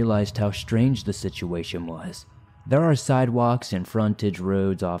then I realized how strange the situation was. There are sidewalks and frontage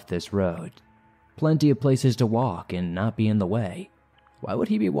roads off this road. Plenty of places to walk and not be in the way. Why would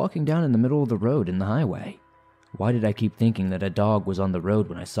he be walking down in the middle of the road in the highway? Why did I keep thinking that a dog was on the road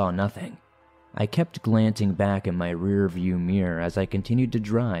when I saw nothing? I kept glancing back in my rear view mirror as I continued to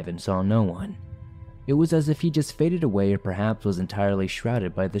drive and saw no one. It was as if he just faded away, or perhaps was entirely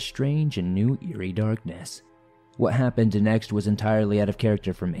shrouded by the strange and new eerie darkness. What happened next was entirely out of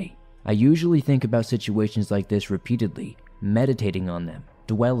character for me. I usually think about situations like this repeatedly, meditating on them,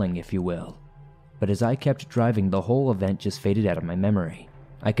 dwelling if you will. But as I kept driving, the whole event just faded out of my memory.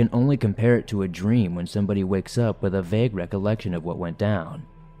 I can only compare it to a dream when somebody wakes up with a vague recollection of what went down,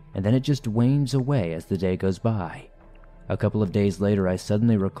 and then it just wanes away as the day goes by. A couple of days later, I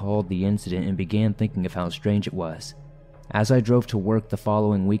suddenly recalled the incident and began thinking of how strange it was. As I drove to work the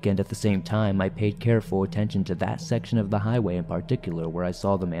following weekend at the same time, I paid careful attention to that section of the highway in particular where I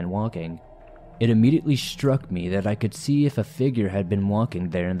saw the man walking. It immediately struck me that I could see if a figure had been walking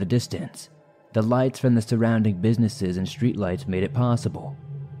there in the distance. The lights from the surrounding businesses and streetlights made it possible.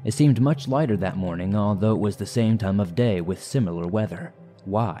 It seemed much lighter that morning, although it was the same time of day with similar weather.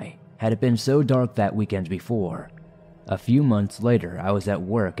 Why had it been so dark that weekend before? A few months later, I was at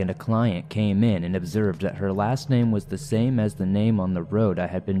work and a client came in and observed that her last name was the same as the name on the road I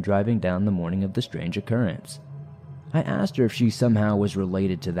had been driving down the morning of the strange occurrence. I asked her if she somehow was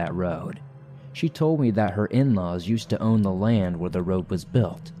related to that road. She told me that her in-laws used to own the land where the road was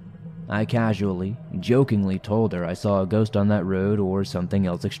built. I casually, jokingly told her I saw a ghost on that road or something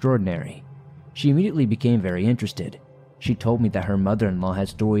else extraordinary. She immediately became very interested. She told me that her mother-in-law had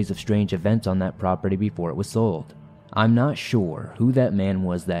stories of strange events on that property before it was sold. I'm not sure who that man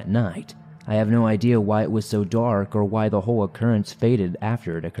was that night. I have no idea why it was so dark or why the whole occurrence faded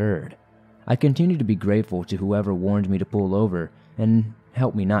after it occurred. I continue to be grateful to whoever warned me to pull over and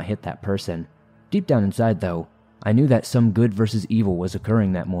helped me not hit that person. Deep down inside though, I knew that some good versus evil was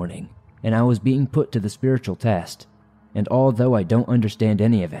occurring that morning, and I was being put to the spiritual test. And although I don't understand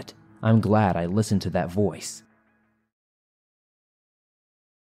any of it, I'm glad I listened to that voice.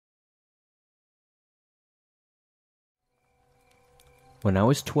 When I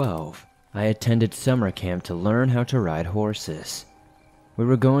was 12, I attended summer camp to learn how to ride horses. We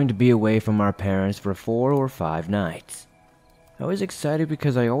were going to be away from our parents for 4 or 5 nights. I was excited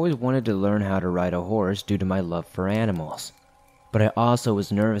because I always wanted to learn how to ride a horse due to my love for animals. But I also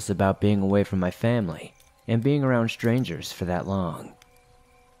was nervous about being away from my family and being around strangers for that long.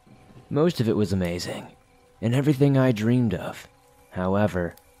 Most of it was amazing, and everything I dreamed of.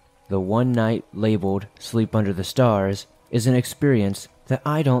 However, the one night labeled Sleep Under the Stars is an experience that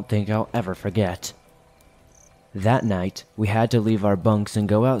I don't think I'll ever forget. That night, we had to leave our bunks and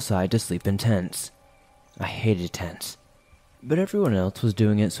go outside to sleep in tents. I hated tents, but everyone else was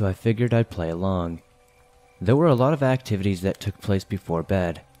doing it, so I figured I'd play along. There were a lot of activities that took place before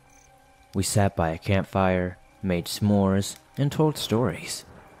bed. We sat by a campfire, made s'mores, and told stories.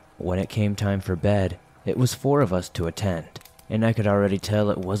 When it came time for bed, it was 4 of us to a tent, and I could already tell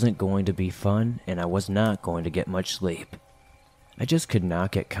it wasn't going to be fun and I was not going to get much sleep. I just could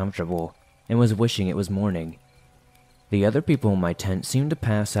not get comfortable, and was wishing it was morning. The other people in my tent seemed to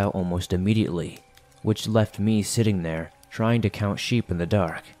pass out almost immediately, which left me sitting there trying to count sheep in the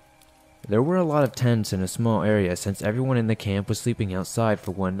dark. There were a lot of tents in a small area since everyone in the camp was sleeping outside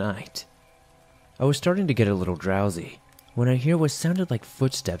for one night. I was starting to get a little drowsy when I hear what sounded like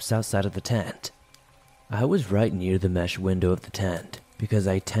footsteps outside of the tent. I was right near the mesh window of the tent because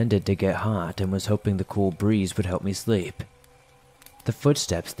I tended to get hot and was hoping the cool breeze would help me sleep. The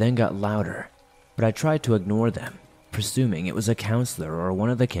footsteps then got louder, but I tried to ignore them, presuming it was a counselor or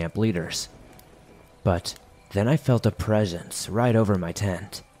one of the camp leaders. But then I felt a presence right over my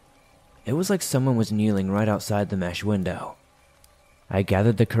tent. It was like someone was kneeling right outside the mesh window. I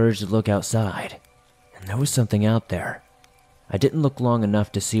gathered the courage to look outside, and there was something out there. I didn't look long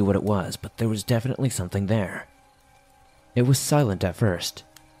enough to see what it was, but there was definitely something there. It was silent at first,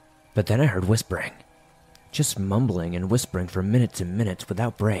 but then I heard whispering. Just mumbling and whispering for minutes and minutes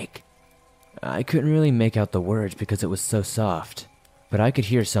without break. I couldn't really make out the words because it was so soft, but I could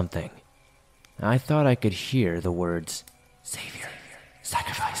hear something. I thought I could hear the words, Savior,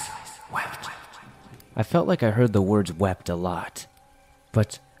 sacrifice, wept. I felt like I heard the words wept a lot,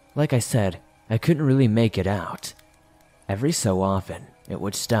 but like I said, I couldn't really make it out. Every so often, it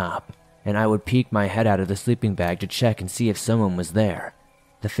would stop, and I would peek my head out of the sleeping bag to check and see if someone was there.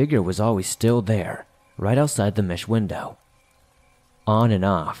 The figure was always still there, right outside the mesh window. On and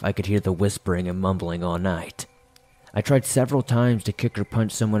off, I could hear the whispering and mumbling all night. I tried several times to kick or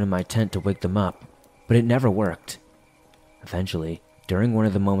punch someone in my tent to wake them up, but it never worked. Eventually, during one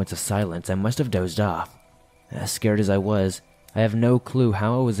of the moments of silence, I must have dozed off. As scared as I was, I have no clue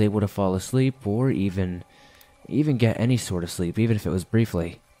how I was able to fall asleep or even get any sort of sleep, even if it was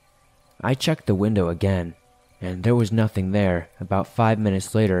briefly. I checked the window again, and there was nothing there. About 5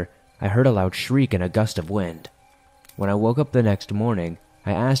 minutes later, I heard a loud shriek and a gust of wind. When I woke up the next morning,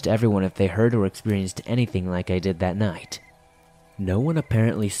 I asked everyone if they heard or experienced anything like I did that night. No one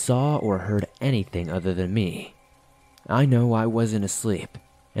apparently saw or heard anything other than me. I know I wasn't asleep,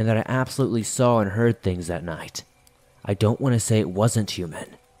 and that I absolutely saw and heard things that night. I don't want to say it wasn't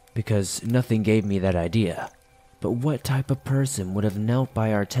human, because nothing gave me that idea. But what type of person would have knelt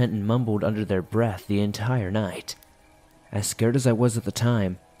by our tent and mumbled under their breath the entire night? As scared as I was at the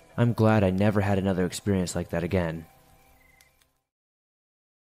time, I'm glad I never had another experience like that again.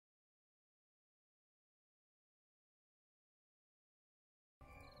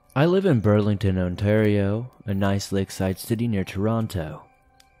 I live in Burlington, Ontario, a nice lakeside city near Toronto.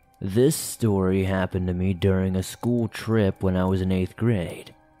 This story happened to me during a school trip when I was in 8th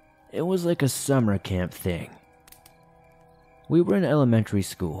grade. It was like a summer camp thing. We were in elementary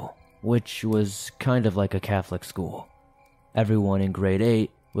school, which was kind of like a Catholic school. Everyone in grade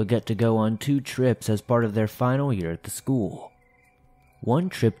 8 would get to go on 2 trips as part of their final year at the school. One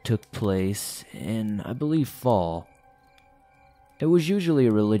trip took place in, I believe, fall. It was usually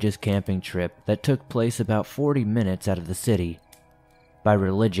a religious camping trip that took place about 40 minutes out of the city. By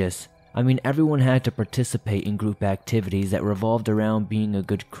religious, I mean everyone had to participate in group activities that revolved around being a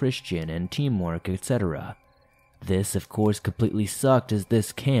good Christian and teamwork, etc. This, of course, completely sucked as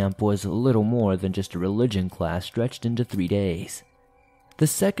this camp was little more than just a religion class stretched into 3 days. The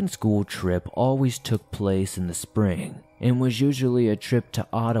second school trip always took place in the spring and was usually a trip to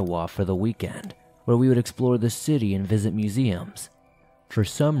Ottawa for the weekend, where we would explore the city and visit museums. For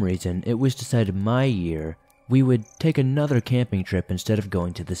some reason, it was decided my year we would take another camping trip instead of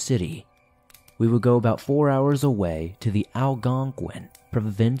going to the city. We would go about 4 hours away to the Algonquin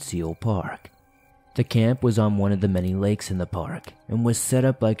Provincial Park. The camp was on one of the many lakes in the park and was set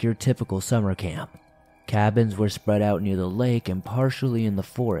up like your typical summer camp. Cabins were spread out near the lake and partially in the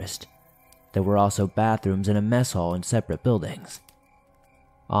forest. There were also bathrooms and a mess hall in separate buildings.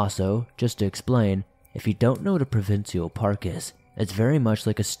 Also, just to explain, if you don't know what a provincial park is, it's very much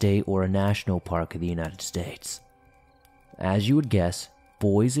like a state or a national park in the United States. As you would guess,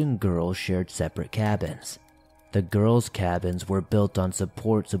 boys and girls shared separate cabins. The girls' cabins were built on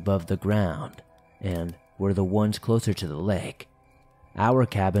supports above the ground, and were the ones closer to the lake. Our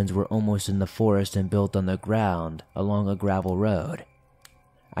cabins were almost in the forest and built on the ground along a gravel road.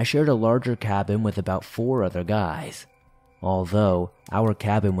 I shared a larger cabin with about 4 other guys. Although our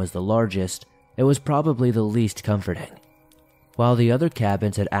cabin was the largest, it was probably the least comforting. While the other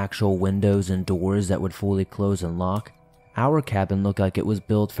cabins had actual windows and doors that would fully close and lock, our cabin looked like it was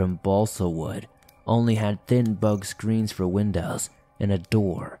built from balsa wood, only had thin bug screens for windows and a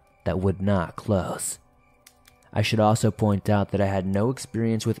door that would not close. I should also point out that I had no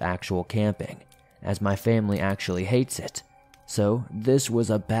experience with actual camping, as my family actually hates it, so this was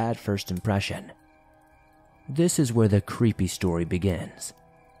a bad first impression. This is where the creepy story begins.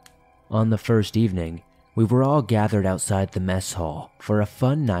 On the first evening, we were all gathered outside the mess hall for a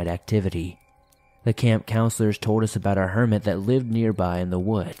fun night activity. The camp counselors told us about a hermit that lived nearby in the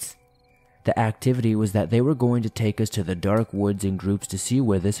woods. The activity was that they were going to take us to the dark woods in groups to see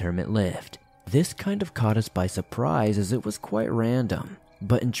where this hermit lived. This kind of caught us by surprise as it was quite random,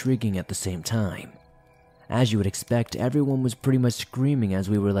 but intriguing at the same time. As you would expect, everyone was pretty much screaming as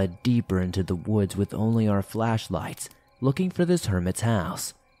we were led deeper into the woods with only our flashlights, looking for this hermit's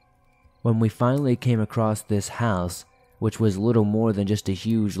house. When we finally came across this house, which was little more than just a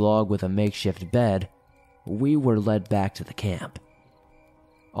huge log with a makeshift bed, we were led back to the camp.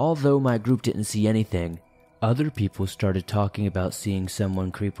 Although my group didn't see anything, other people started talking about seeing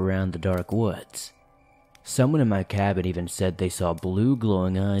someone creep around the dark woods. Someone in my cabin even said they saw blue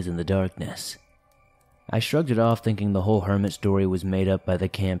glowing eyes in the darkness. I shrugged it off, thinking the whole hermit story was made up by the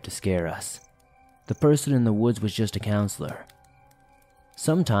camp to scare us. The person in the woods was just a counselor.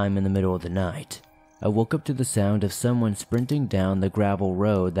 Sometime in the middle of the night, I woke up to the sound of someone sprinting down the gravel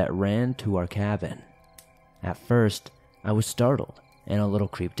road that ran to our cabin. At first, I was startled and a little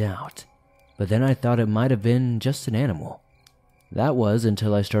creeped out, but then I thought it might have been just an animal. That was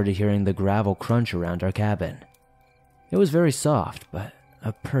until I started hearing the gravel crunch around our cabin. It was very soft, but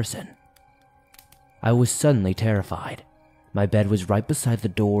a person. I was suddenly terrified. My bed was right beside the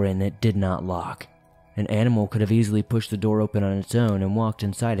door and it did not lock. An animal could have easily pushed the door open on its own and walked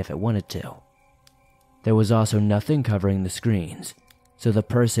inside if it wanted to. There was also nothing covering the screens, so the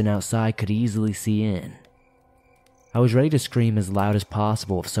person outside could easily see in. I was ready to scream as loud as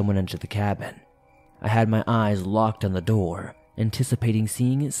possible if someone entered the cabin. I had my eyes locked on the door, anticipating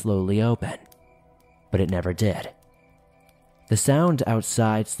seeing it slowly open, but it never did. The sound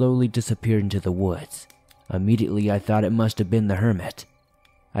outside slowly disappeared into the woods. Immediately I thought it must have been the hermit.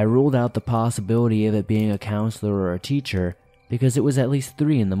 I ruled out the possibility of it being a counselor or a teacher because it was at least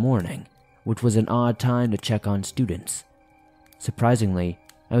 3 in the morning, which was an odd time to check on students. Surprisingly,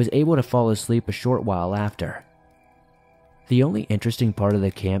 I was able to fall asleep a short while after. The only interesting part of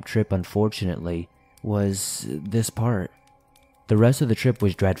the camp trip, unfortunately, was this part. The rest of the trip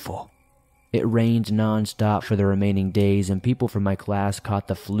was dreadful. It rained non-stop for the remaining days and people from my class caught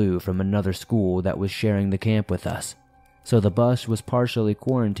the flu from another school that was sharing the camp with us, so the bus was partially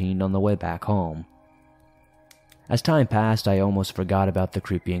quarantined on the way back home. As time passed, I almost forgot about the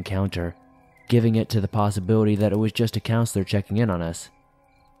creepy encounter, giving it to the possibility that it was just a counselor checking in on us.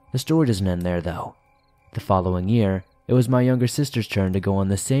 The story doesn't end there though. The following year, it was my younger sister's turn to go on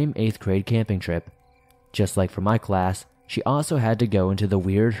the same 8th grade camping trip. Just like for my class, she also had to go into the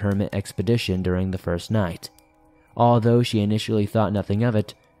weird hermit expedition during the first night. Although she initially thought nothing of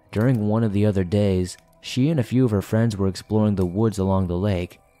it, during one of the other days, she and a few of her friends were exploring the woods along the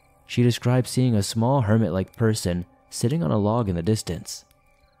lake. She described seeing a small hermit-like person sitting on a log in the distance.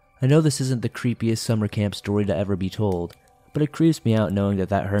 I know this isn't the creepiest summer camp story to ever be told, but it creeps me out knowing that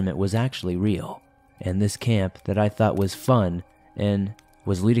that hermit was actually real. And this camp that I thought was fun and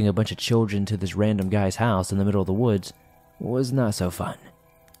was leading a bunch of children to this random guy's house in the middle of the woods was not so fun.